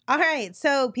 Yes. All right.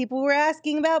 So people were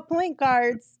asking about point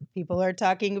guards. People are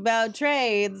talking about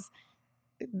trades.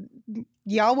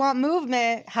 Y'all want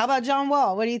movement. How about John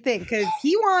Wall? What do you think? Because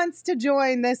he wants to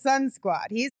join the Sun squad.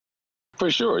 He's For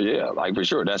sure, yeah. Like, for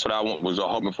sure. That's what I was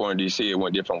hoping for in D.C. It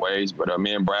went different ways. But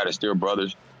me and Brad are still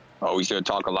brothers. We still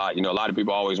talk a lot. You know, a lot of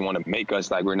people always want to make us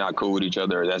like we're not cool with each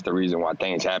other. That's the reason why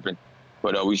things happen.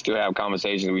 But we still have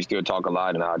conversations. We still talk a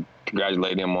lot. And I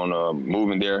congratulate him on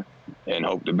moving there and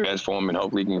hope the best for him. And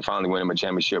hopefully he can finally win him a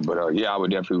championship. But, yeah, I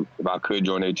would definitely, if I could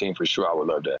join their team, for sure, I would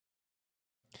love that.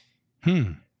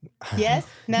 Yes?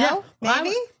 No? Yeah,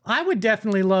 Maybe? I would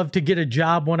definitely love to get a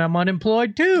job when I'm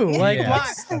unemployed too. Like,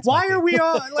 why are we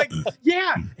all like?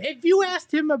 Yeah, if you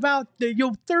asked him about the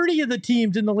 30 of the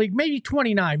teams in the league, maybe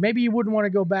 29, maybe you wouldn't want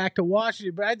to go back to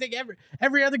Washington. But I think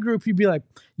every other group, you'd be like,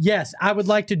 yes, I would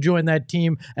like to join that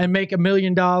team and make $1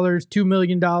 million, $2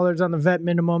 million on the vet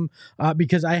minimum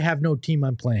because I have no team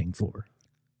I'm playing for.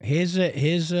 Here's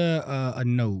a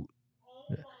note.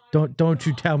 Don't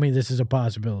you tell me this is a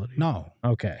possibility. No.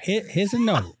 Okay. Here's a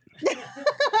note.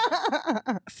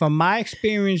 From my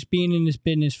experience being in this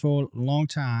business for a long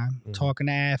time, talking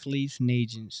to athletes and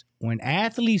agents, when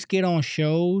athletes get on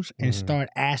shows and start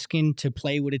asking to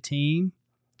play with a team,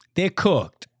 they're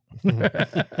cooked.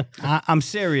 I'm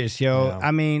serious, yo. Yeah.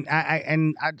 I mean,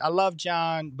 I love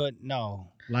John, but no.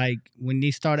 Like, when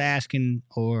they start asking,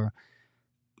 or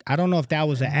I don't know if that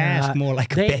was an ask, more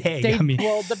like a beg. I mean,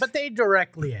 but they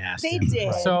directly asked They him.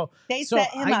 did. So They set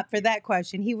him up for that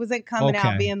question. He wasn't coming out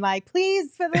Okay. being like,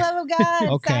 please, for the love of God,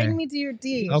 Okay. sign me to your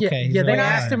team. Okay, Yeah, they so-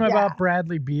 asked him Yeah. about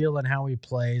Bradley Beal and how he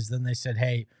plays. Then they said,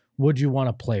 hey, would you want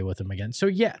to play with him again? So,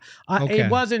 yeah, Okay. it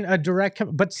wasn't a direct,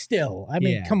 but still, I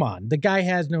mean, Yeah. come on. The guy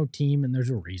has no team, and there's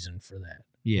a reason for that.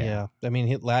 yeah. I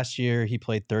mean, last year he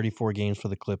played 34 games for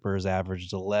the Clippers,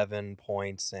 averaged 11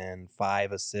 points and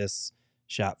 5 assists,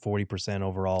 shot 40%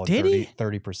 overall, Did he?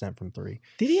 30% from 3.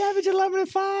 Did he average 11 and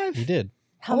 5? He did.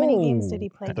 How many games did he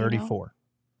play? do you know? 34.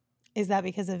 Is that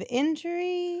because of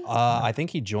injury? I think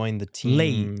he joined the team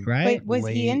Late, right? Wait, was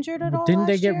he late. injured at all? Didn't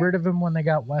they last get year? rid of him when they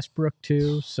got Westbrook,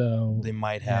 too? So They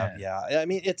might have, yeah. I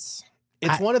mean, it's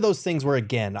one of those things where,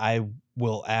 again, I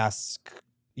will ask,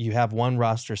 you have one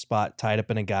roster spot tied up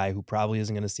in a guy who probably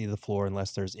isn't going to see the floor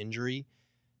unless there's injury.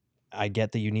 I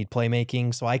get that you need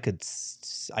playmaking, so I could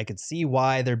see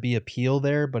why there'd be appeal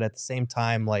there, but at the same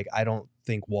time, like, I don't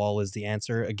think Wall is the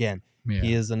answer. Again,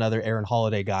 he is another Aaron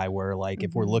Holiday guy where, like,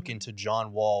 if we're looking to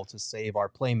John Wall to save our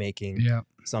playmaking,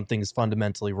 something's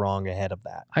fundamentally wrong ahead of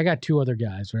that. I got 2 other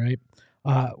guys, right?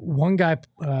 One guy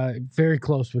very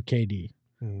close with KD,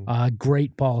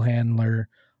 great ball handler,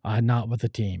 not with the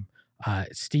team.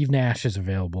 Steve Nash is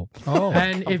available. Oh,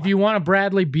 and if you want a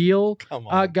Bradley Beal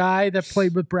on. guy that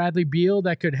played with Bradley Beal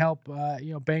that could help,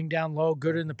 bang down low,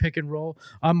 good in the pick and roll,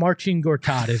 Marcin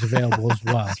Gortat is available as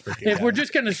well. If we're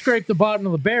just going to scrape the bottom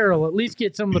of the barrel, at least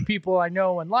get some of the people I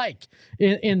know and like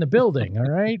in the building. All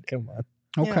right, Come on.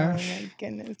 Okay. Oh my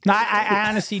goodness. No, I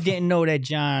honestly didn't know that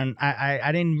John.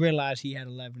 I didn't realize he had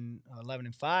 11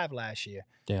 and 5 last year.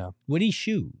 Yeah. What did he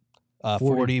shoot?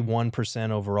 41%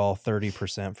 overall,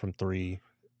 30% from 3,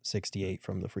 68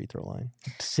 from the free throw line.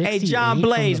 Hey, John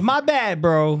Blaze, my bad,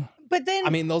 bro. But then,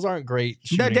 I mean, those aren't great.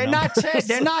 They're not.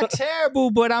 They're not terrible,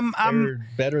 but I'm. They're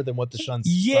better than what the Suns.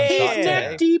 Yeah. He's shot today.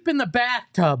 neck deep in the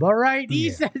bathtub. All right,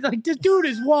 he's like, this dude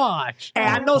is washed. Hey,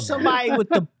 I know somebody with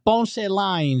the Boneset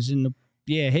Lions in the.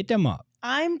 Yeah, hit them up.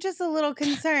 I'm just a little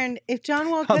concerned. If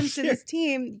John Wall comes to this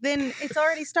team, then it's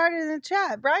already started in the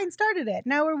chat. Brian started it.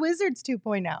 Now we're Wizards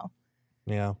 2.0.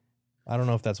 Yeah, I don't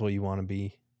know if that's what you want to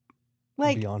be.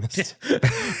 Like, To be honest,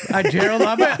 Gerald,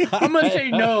 I'm gonna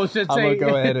say no. Since I'm gonna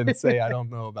go ahead and say I don't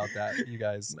know about that, you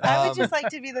guys. I would just like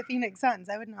to be the Phoenix Suns.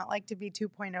 I would not like to be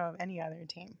 2.0 of any other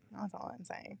team. That's all I'm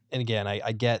saying. And again,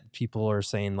 I get people are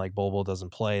saying like Bobo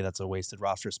doesn't play. That's a wasted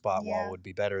roster spot. Yeah. Wall would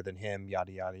be better than him.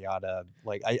 Yada yada yada.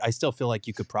 Like I still feel like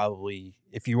you could probably,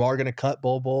 if you are gonna cut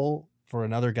Bobo for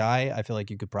another guy, I feel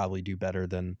like you could probably do better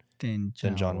than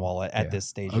John Wall at this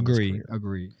stage. Agreed. Of his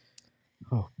career.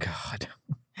 Oh God,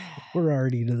 we're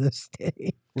already to this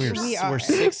day. We are. We're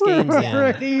 6 games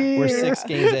in. We're 6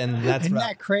 games in. That's Isn't right.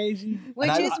 that crazy?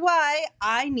 Which is why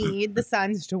I need the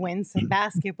Suns to win some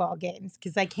basketball games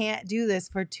because I can't do this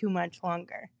for too much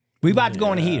longer. We about to go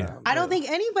on a heater. I don't think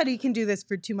anybody can do this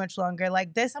for too much longer.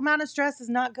 Like, this amount of stress is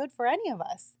not good for any of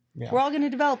us. Yeah. We're all going to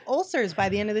develop ulcers by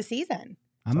the end of the season.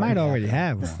 I might already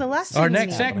have This is one. the last Our thing we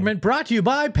next need. segment brought to you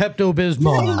by Pepto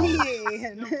Bismol.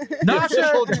 The Not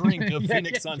official sure. drink of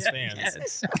Phoenix Suns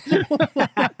fans.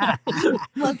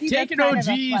 Look, Take an that's kind of a OGs,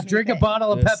 funny drink a thing.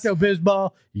 bottle of Yes. Pepto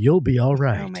Bismol. You'll be all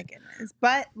right. Oh my goodness.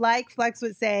 But like Flex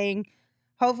was saying,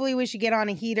 hopefully we should get on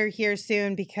a heater here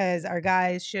soon because our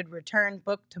guys should return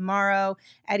book tomorrow.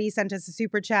 Eddie sent us a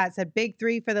super chat, said big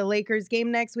 3 for the Lakers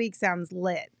game next week sounds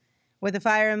lit. With a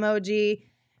fire emoji.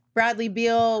 Bradley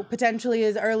Beal potentially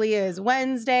as early as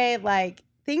Wednesday. Like,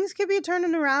 things could be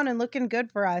turning around and looking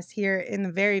good for us here in the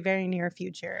very, very near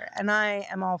future. And I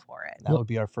am all for it. That would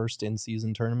be our first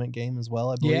in-season tournament game as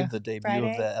well, I believe. Yeah. The debut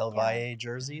Friday? of the El Valle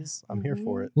jerseys. I'm here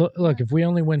for it. Look, if we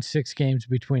only win 6 games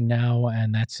between now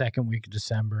and that second week of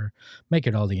December, make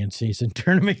it all the in-season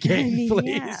tournament games,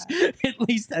 please. Yeah. At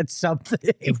least that's something.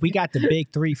 If we got the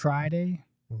big 3 Friday,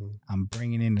 Mhm. I'm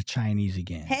bringing in the Chinese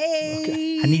again.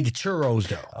 Hey. I need the churros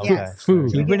though. Okay. Yes.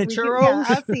 Food. You been to We can- churros? Yeah,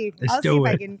 I'll see. Let's I'll see do if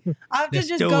I it. can. I'll have to Let's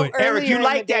just do go it. earlier Eric, you in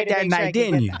liked the day that to make night, sure I can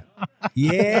didn't get you? that.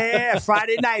 Yeah,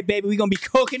 Friday night, baby. We're going to be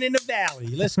cooking in the valley.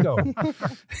 Let's go.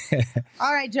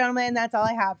 All right, gentlemen, that's all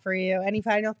I have for you. Any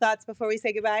final thoughts before we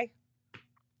say goodbye?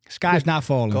 Sky's not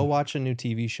falling. Go watch a new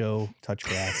TV show, Touch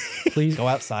Grass. Please, Go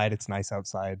outside. It's nice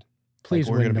outside. please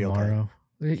we're win gonna be okay. tomorrow.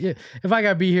 If I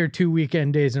gotta be here 2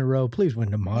 weekend days in a row, please win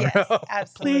tomorrow. Yes,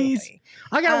 absolutely. Please.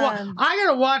 I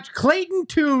gotta watch Clayton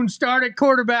Tune start at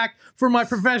quarterback for my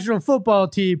professional football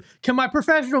team. Can my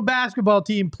professional basketball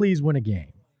team please win a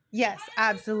game? Yes,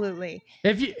 absolutely.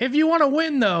 If you want to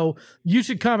win, though, you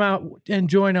should come out and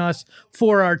join us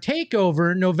for our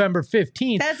takeover November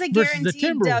 15th. That's a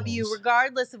guaranteed W,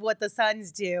 regardless of what the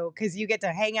Suns do, because you get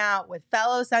to hang out with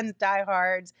fellow Suns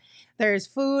diehards. There's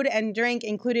food and drink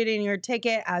included in your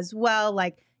ticket as well.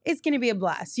 Like, it's going to be a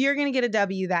blast. You're going to get a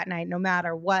W that night, no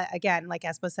matter what. Again, like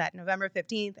Espo said, November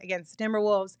 15th against the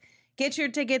Timberwolves. Get your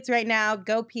tickets right now.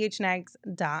 Go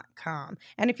phnx.com.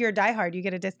 And if you're a diehard, you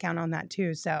get a discount on that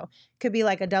too. So could be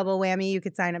like a double whammy. You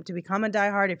could sign up to become a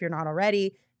diehard if you're not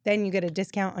already. Then you get a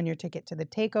discount on your ticket to the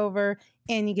takeover,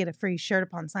 and you get a free shirt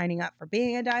upon signing up for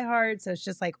being a diehard. So it's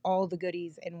just like all the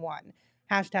goodies in one.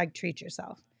 # treat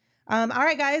yourself. All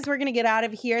right, guys, we're going to get out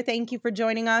of here. Thank you for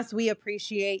joining us. We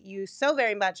appreciate you so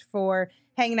very much for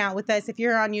hanging out with us. If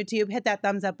you're on YouTube, hit that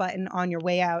thumbs up button on your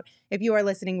way out. If you are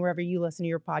listening wherever you listen to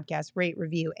your podcast, rate,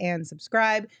 review, and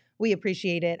subscribe. We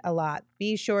appreciate it a lot.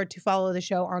 Be sure to follow the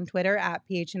show on Twitter at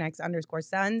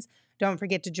 @PHNX_Suns. Don't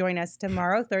forget to join us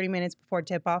tomorrow, 30 minutes before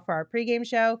tip-off for our pregame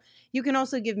show. You can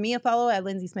also give me a follow at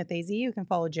Lindsay Smith AZ. You can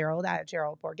follow Gerald at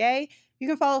Gerald Bourget. You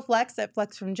can follow Flex at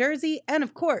Flex from Jersey. And,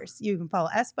 of course, you can follow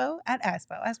Espo at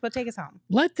Espo. Espo, take us home.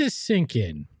 Let this sink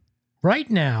in.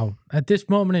 Right now, at this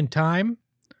moment in time,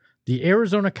 the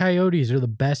Arizona Coyotes are the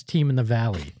best team in the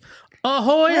Valley.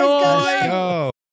 Ahoy, hoy! Let's go.